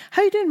 Michael.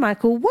 How you doing,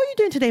 Michael? What are you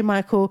doing today,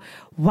 Michael?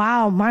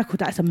 Wow, Michael,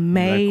 that's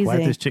amazing. Like,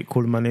 why is this chick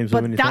calling my name so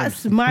many times? But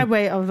that's my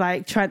way of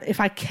like trying. If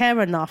I care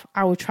enough,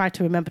 I will try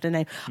to remember the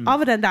name.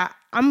 Other than that,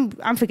 I'm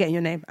forgetting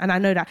your name, and I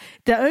know that.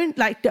 The only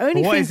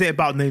What thing is it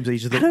about names that you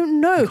just I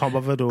don't know. you can't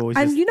bother? Or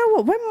and you know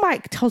what? When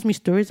Mike tells me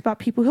stories about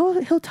people,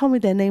 he'll tell me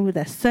their name with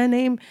their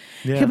surname.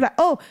 Yeah. He'll be like,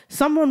 "Oh,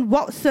 someone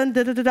Watson."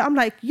 Da, da, da, da. I'm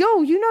like,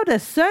 "Yo, you know their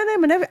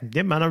surname and everything."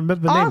 Yeah, man, I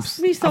remember Ask names.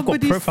 me I've got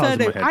somebody's profiles in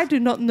my surname. head. I do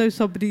not know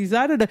somebody's.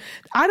 I don't know.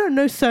 I don't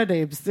know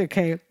surnames.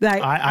 Okay,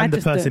 like I'm the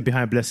just person don't.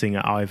 behind Blessing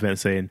at our event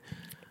saying,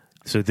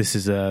 so this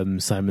is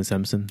Simon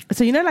Sampson.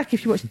 So like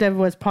if you watch Devil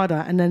Wears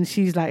Prada and then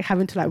she's like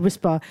having to like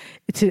whisper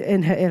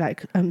in her ear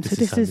like, so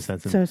this is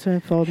Simon so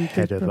from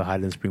Head of the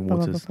Highland Spring blah,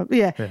 blah, Waters. blah, blah.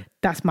 Yeah,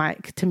 that's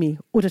Mike to me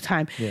all the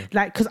time. Yeah.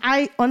 Like, because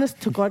I, honest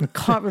to God,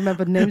 can't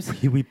remember names.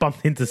 We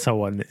bumped into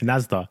someone in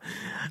Asda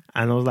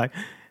and I was like,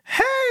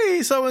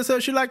 hey, so-and-so.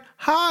 She's like,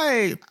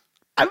 hi.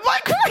 I'm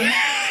like,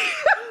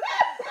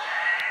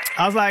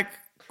 I was like,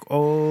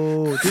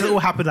 oh, did it all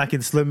happen like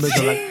in slow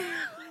motion? Like,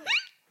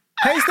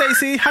 hey,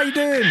 Stacey, how you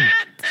doing?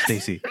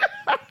 Stacey,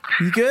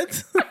 you good?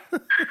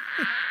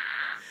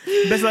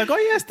 Beth's like, oh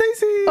yeah,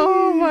 Stacey.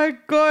 oh my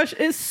gosh,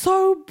 it's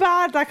so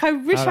bad. Like, I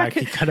wish I'm I like,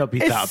 could. it cannot be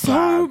it's that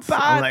so bad.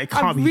 bad. I'm like, it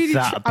can't be really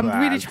that I'm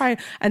really bad. trying.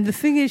 And the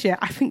thing is,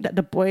 I think that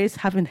the boys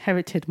have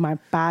inherited my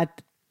bad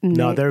name.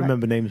 No, they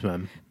remember names,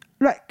 man.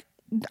 Like,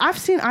 I've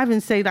seen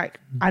Ivan say, like,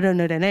 I don't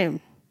know their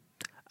name.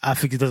 I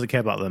think he doesn't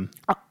care about them.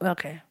 Oh,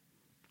 okay.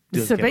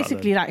 Doesn't So care about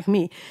basically, like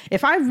me,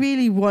 if I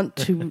really want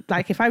to,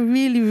 like, if I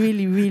really,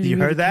 really, really, You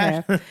really heard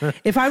that? care,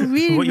 if I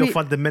really, What you're really,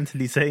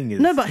 fundamentally saying is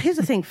no, but here's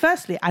the thing.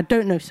 Firstly, I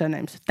don't know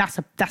surnames. That's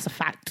a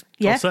fact.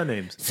 Yeah,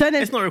 surnames.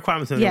 Surnames. It's not a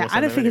requirement to know Yeah, what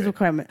I don't think surname it's a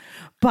requirement.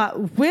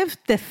 But with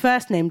the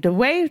first name, the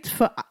way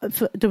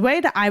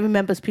that I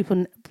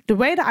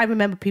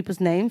remember people's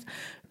names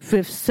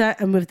with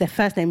their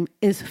first name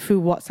is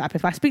through WhatsApp.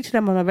 If I speak to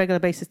them on a regular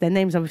basis, their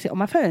names obviously on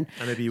my phone.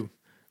 And maybe you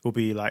will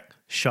be like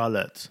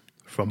Charlotte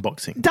from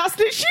boxing. That is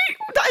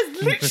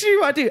literally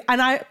what I do.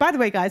 And by the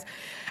way, guys,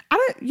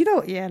 you know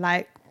what? Yeah,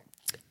 like,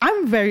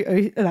 I'm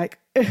very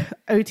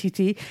OTT.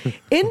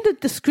 In the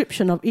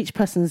description of each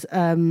person's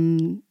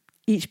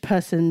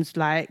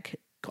like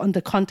on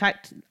the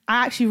contact,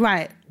 I actually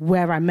write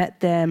where I met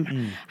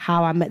them,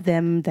 how I met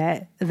them,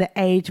 the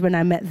age when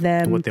I met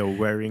them, What they were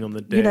wearing on the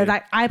day. you know,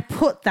 like I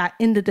put that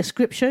in the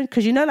description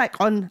because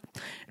like on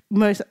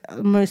most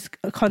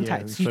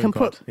contacts you can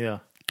put. Yeah.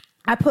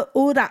 I put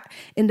all that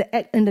in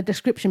the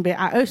description bit.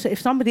 I also, if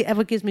somebody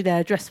ever gives me their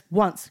address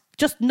once,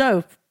 just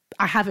know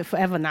I have it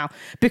forever now.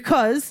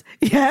 Because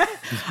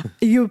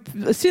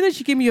as soon as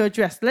you give me your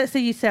address, let's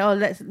say you say, oh,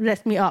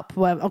 let's meet up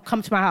or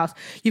come to my house.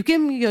 You've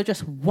given me your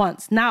address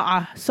once. Now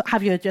I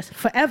have your address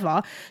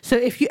forever. So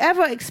if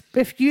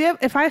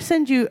I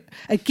send you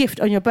a gift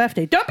on your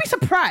birthday, don't be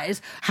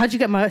surprised. How'd you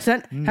get my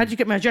address?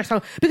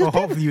 Because Well,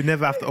 hopefully you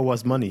never have to owe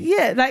us money.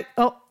 yeah, like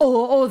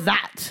or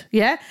that,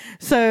 yeah.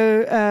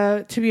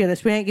 So to be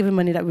honest, we ain't giving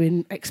money that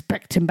we're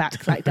expecting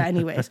back like that,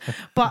 anyways.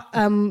 But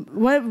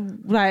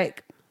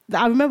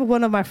I remember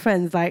one of my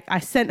friends, like I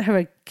sent her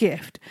a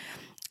gift,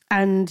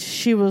 and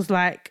she was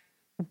like,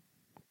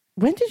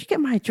 "When did you get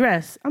my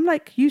address?" I'm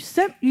like, "You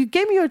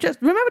gave me your address.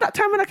 Remember that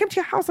time when I came to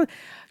your house?"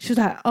 She was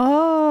like,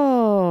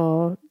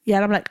 "Oh, yeah."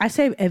 And I'm like, "I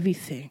save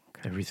everything."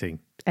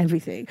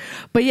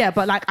 But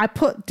like I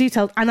put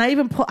details, and I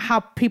even put how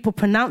people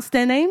pronounce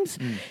their names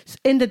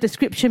in the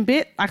description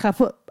bit. Like I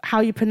put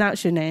how you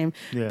pronounce your name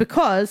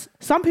because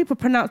some people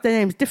pronounce their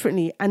names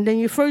differently, and then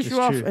it throws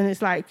you off, true. and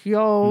it's like,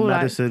 yo,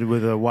 Madison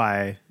with a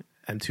Y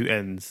and two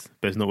ends,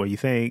 but it's not what you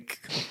think.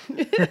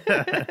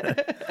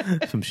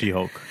 From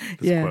She-Hulk.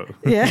 This quote.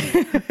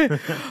 Yeah.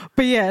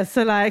 But yeah,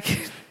 so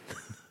like...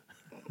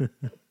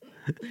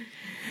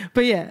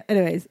 But yeah,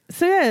 anyways.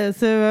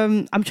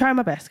 So I'm trying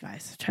my best,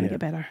 guys. Trying to get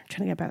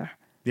better.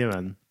 Yeah,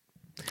 man.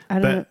 I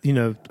don't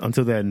know.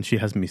 Until then, she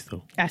has me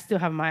still. I still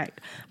have Mike.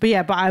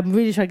 But I'm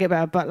really trying to get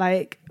better. But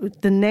like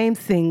the name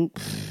thing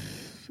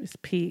is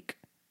peak.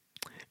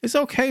 It's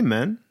okay,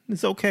 man.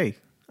 It's okay.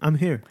 I'm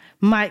here.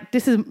 Mike,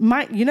 this is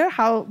Mike. You know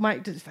how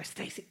Mike does like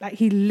Stacey? Like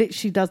he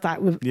literally does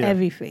that with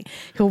everything.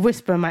 He'll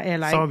whisper in my ear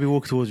like someone be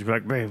walking towards you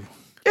like, babe.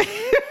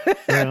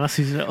 Yeah,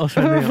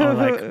 I'm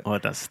like, oh,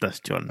 that's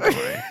John. Don't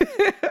worry.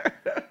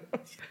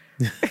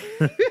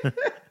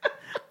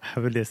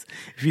 Having this.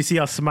 If you see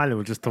us smiling,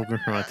 we're just talking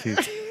from our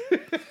teeth.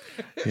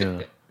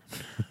 Yeah.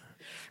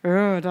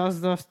 Oh,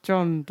 that's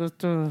John. That's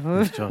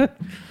John.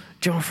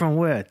 John from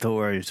where? Don't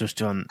worry, it's just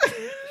John.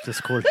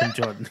 Just call him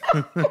John.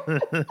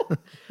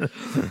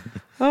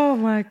 Oh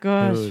my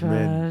gosh, Oh,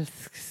 man.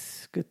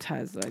 Good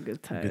times, though.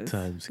 Good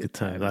times. Good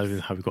times. I don't even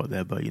know how we got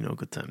there, but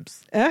good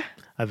times. Eh?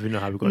 I don't even know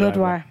how we got Nor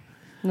there.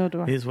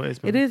 do I. It is what it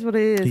is, man. It is what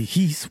it is.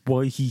 He's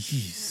what he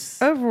is.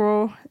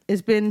 Overall,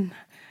 it's been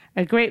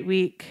a great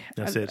week.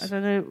 That's I it.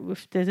 don't know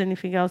if there's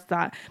anything else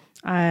that,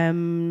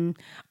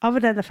 other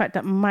than the fact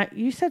that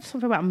you said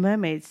something about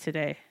mermaids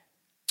today.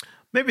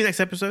 Maybe next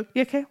episode.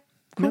 You okay?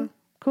 Cool. Yeah.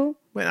 Cool.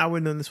 Wait, I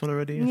win on this one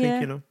already. I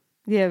think,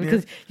 Yeah,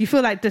 because you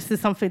feel like this is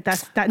something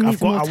that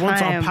needs more time. I want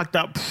to unpack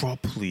that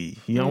properly.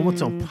 I want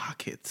to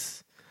unpack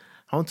it.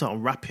 I want to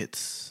unwrap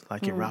it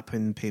like a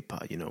wrapping paper.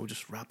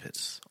 Just wrap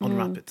it.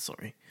 Unwrap it.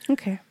 Sorry.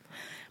 Okay.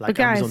 Like but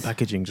guys, Amazon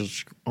packaging,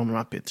 just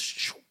unwrap it.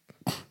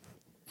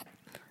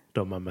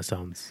 Don't mind my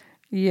sounds.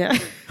 Yeah.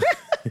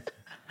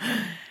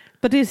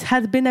 But this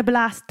has been a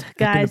blast,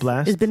 guys.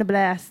 It's been a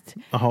blast.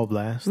 A whole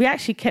blast. We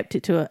actually kept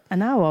it to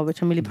an hour,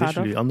 which I'm really proud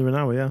Literally of. under an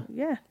hour, yeah.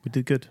 Yeah. We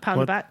did good.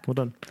 Pound back. Well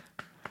done.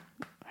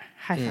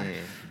 High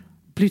five.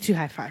 Bluetooth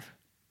high five.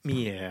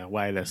 Yeah,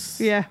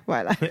 wireless. Yeah,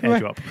 wireless.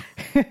 Airdrop.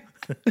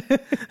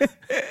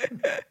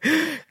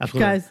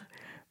 Guys,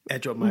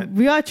 airdrop, man.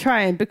 we are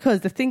trying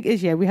because the thing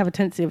is, we have a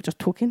tendency of just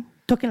talking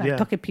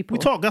people. We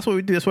talk. That's what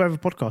we do. That's why we have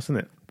a podcast, isn't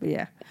it? But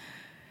yeah.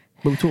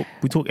 But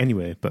we talk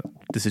anyway. But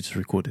this is just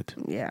recorded.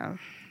 Yeah.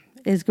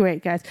 It's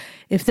great, guys.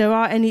 If there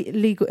are any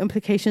legal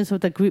implications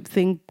of the group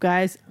thing,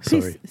 guys,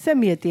 please send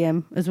me a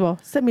DM as well.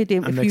 Send me a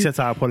DM. And accept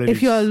our apologies.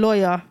 If you're a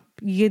lawyer,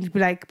 you'd be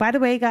like, by the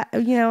way, guys,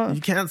 You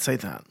can't say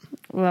that.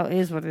 Well, it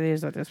is what it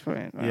is at this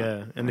point. Right?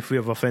 Yeah. And if we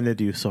have offended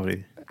you,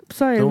 sorry.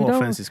 Sorry, No we don't.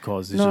 offense is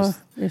caused. It's just,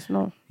 it's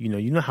not. you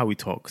know how we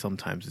talk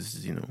sometimes. This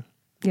is,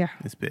 Yeah.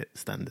 it's a bit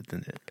standard,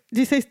 isn't it? Did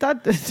you say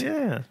standard?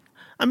 Yeah.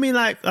 I mean,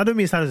 like, I don't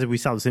mean standard if we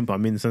sound simple. I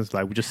mean in the sense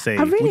like we just say.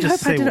 I really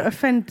hope I didn't what,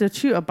 offend the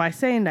tutor by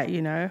saying that,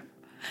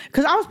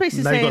 Because I was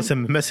basically now saying... you got to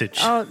send a message.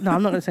 Oh, no,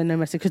 I'm not going to send no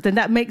message because then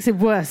that makes it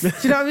worse. Do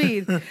you know what I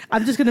mean?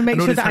 I'm just going to make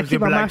sure that I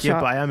keep my mouth shut. Yeah,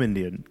 but I am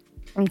Indian.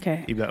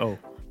 Okay. You'd be like, oh.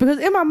 Because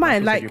in my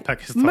mind, Like like,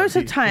 Pakistani. most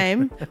of the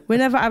time,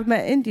 whenever I've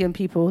met Indian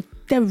people,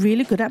 they're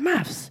really good at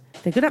maths.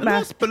 They're good at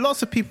maths. But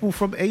lots of people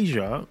from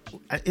Asia...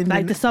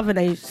 Like the Southern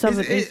Asia.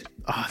 this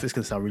is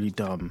going to sound really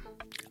dumb.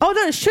 Oh,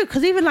 no, it's true.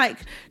 Because even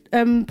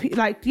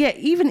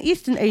even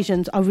Eastern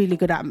Asians are really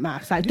good at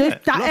maths. Like, Yeah,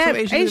 lots of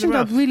Asians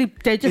are really,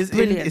 they're just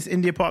brilliant. Is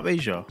India part of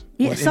Asia?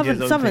 Yeah, Or is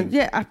India's own southern. thing?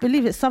 Yeah, I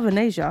believe it's Southern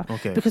Asia.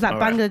 Okay, Because like all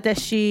right.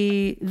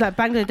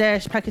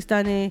 Bangladesh,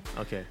 Pakistani,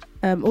 Okay.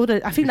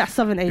 I think that's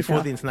Southern Asia.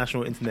 Before the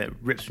international internet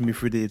rips me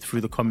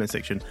through the comment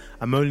section,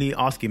 I'm only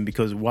asking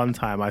because one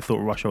time I thought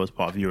Russia was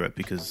part of Europe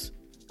because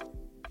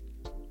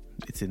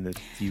it's in the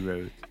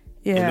zero.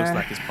 Yeah. It looks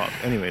like it's part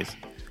of... Anyways,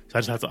 so I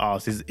just have to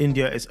ask, is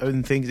India its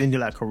own thing? Is India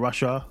like a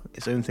Russia,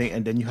 its own thing,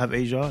 and then you have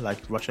Asia, like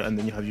Russia, and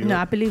then you have Europe? No,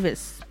 I believe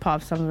it's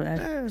part of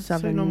Southern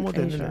say no more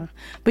then, Asia. innit?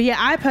 But yeah,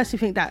 I personally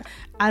think that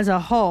as a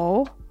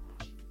whole,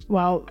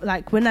 well,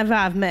 like whenever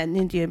I've met an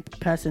Indian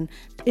person,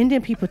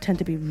 Indian people tend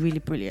to be really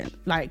brilliant,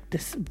 like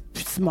this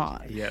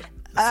smart. Yeah.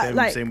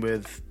 Same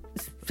with...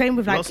 like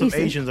Lots of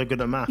Eastern- Asians are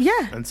good at math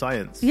and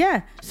science.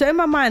 Yeah. So in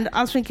my mind,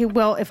 I was thinking,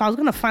 well, if I was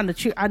going to find a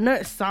tutor, I know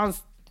it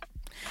sounds,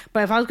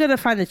 but if I was going to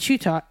find a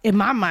tutor, in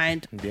my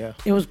mind,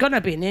 it was going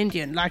to be an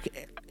Indian.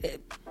 Like,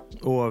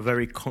 Or a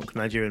very conk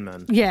Nigerian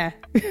man. yeah,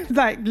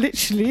 like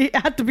literally, it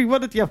had to be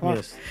one of the other.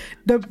 Yes.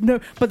 No.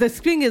 But the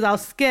thing is, I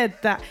was scared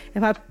that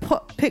if I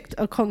picked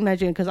a Conk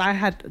Nigerian, because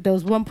there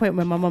was one point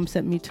when my mom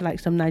sent me to like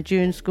some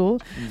Nigerian school,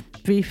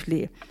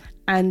 briefly,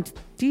 and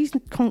these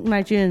Conk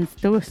Nigerians,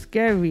 they were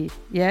scary.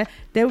 Yeah,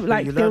 they were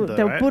like they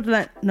were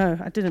borderline. No,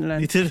 I didn't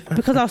learn. You didn't?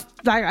 Because I was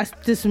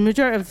like, this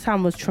majority of the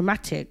time was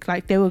traumatic.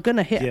 Like they were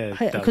gonna hit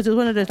because it was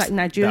one of those like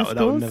Nigerian schools.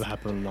 That would never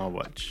happen on our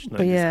watch. No,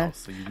 But yeah. house,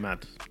 so you're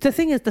mad. The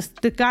thing is,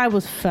 the guy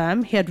was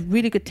firm. He had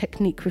really good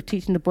technique for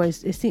teaching the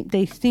boys.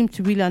 They seemed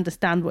to really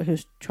understand what he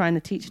was trying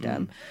to teach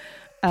them.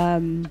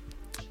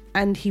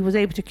 And he was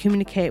able to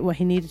communicate what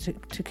he needed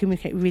to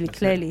communicate really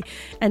clearly.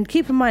 And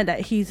keep in mind that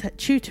he's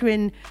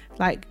tutoring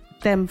like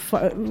them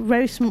for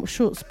very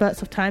short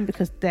spurts of time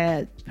because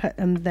their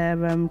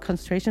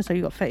concentration. So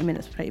you got 30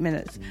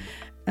 minutes.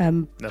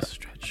 That's a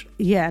stretch.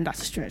 Yeah, and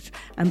that's a stretch.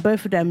 And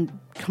both of them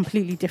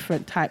completely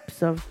different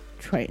types of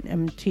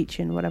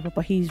teaching, whatever.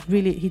 But he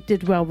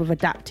did well with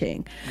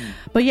adapting.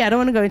 But yeah, I don't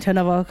want to go into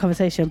another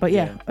conversation. But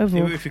yeah,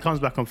 overall, if he comes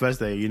back on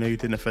Thursday, you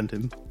didn't offend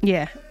him.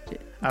 Yeah.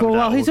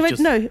 Well, he's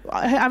already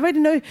I already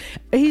know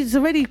he's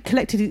already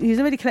collected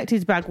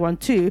his bag 1,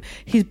 2.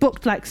 He's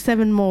booked like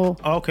 7 more.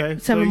 Okay,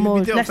 seven more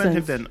you did lessons. offend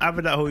him then.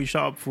 Either that or you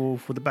shut up for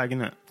the bag,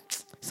 innit?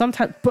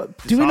 Sometimes, but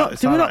do we not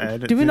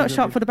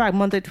show up for the bag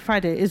Monday to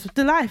Friday? Is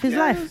the life? Is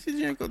life?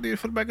 You got to do it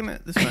for the bag,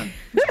 innit? This man.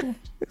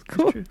 It's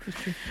cool.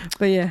 It's true.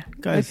 But yeah,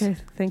 Guys. Okay,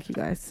 thank you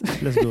guys.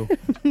 Let's go.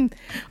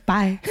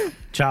 Bye.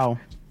 Ciao.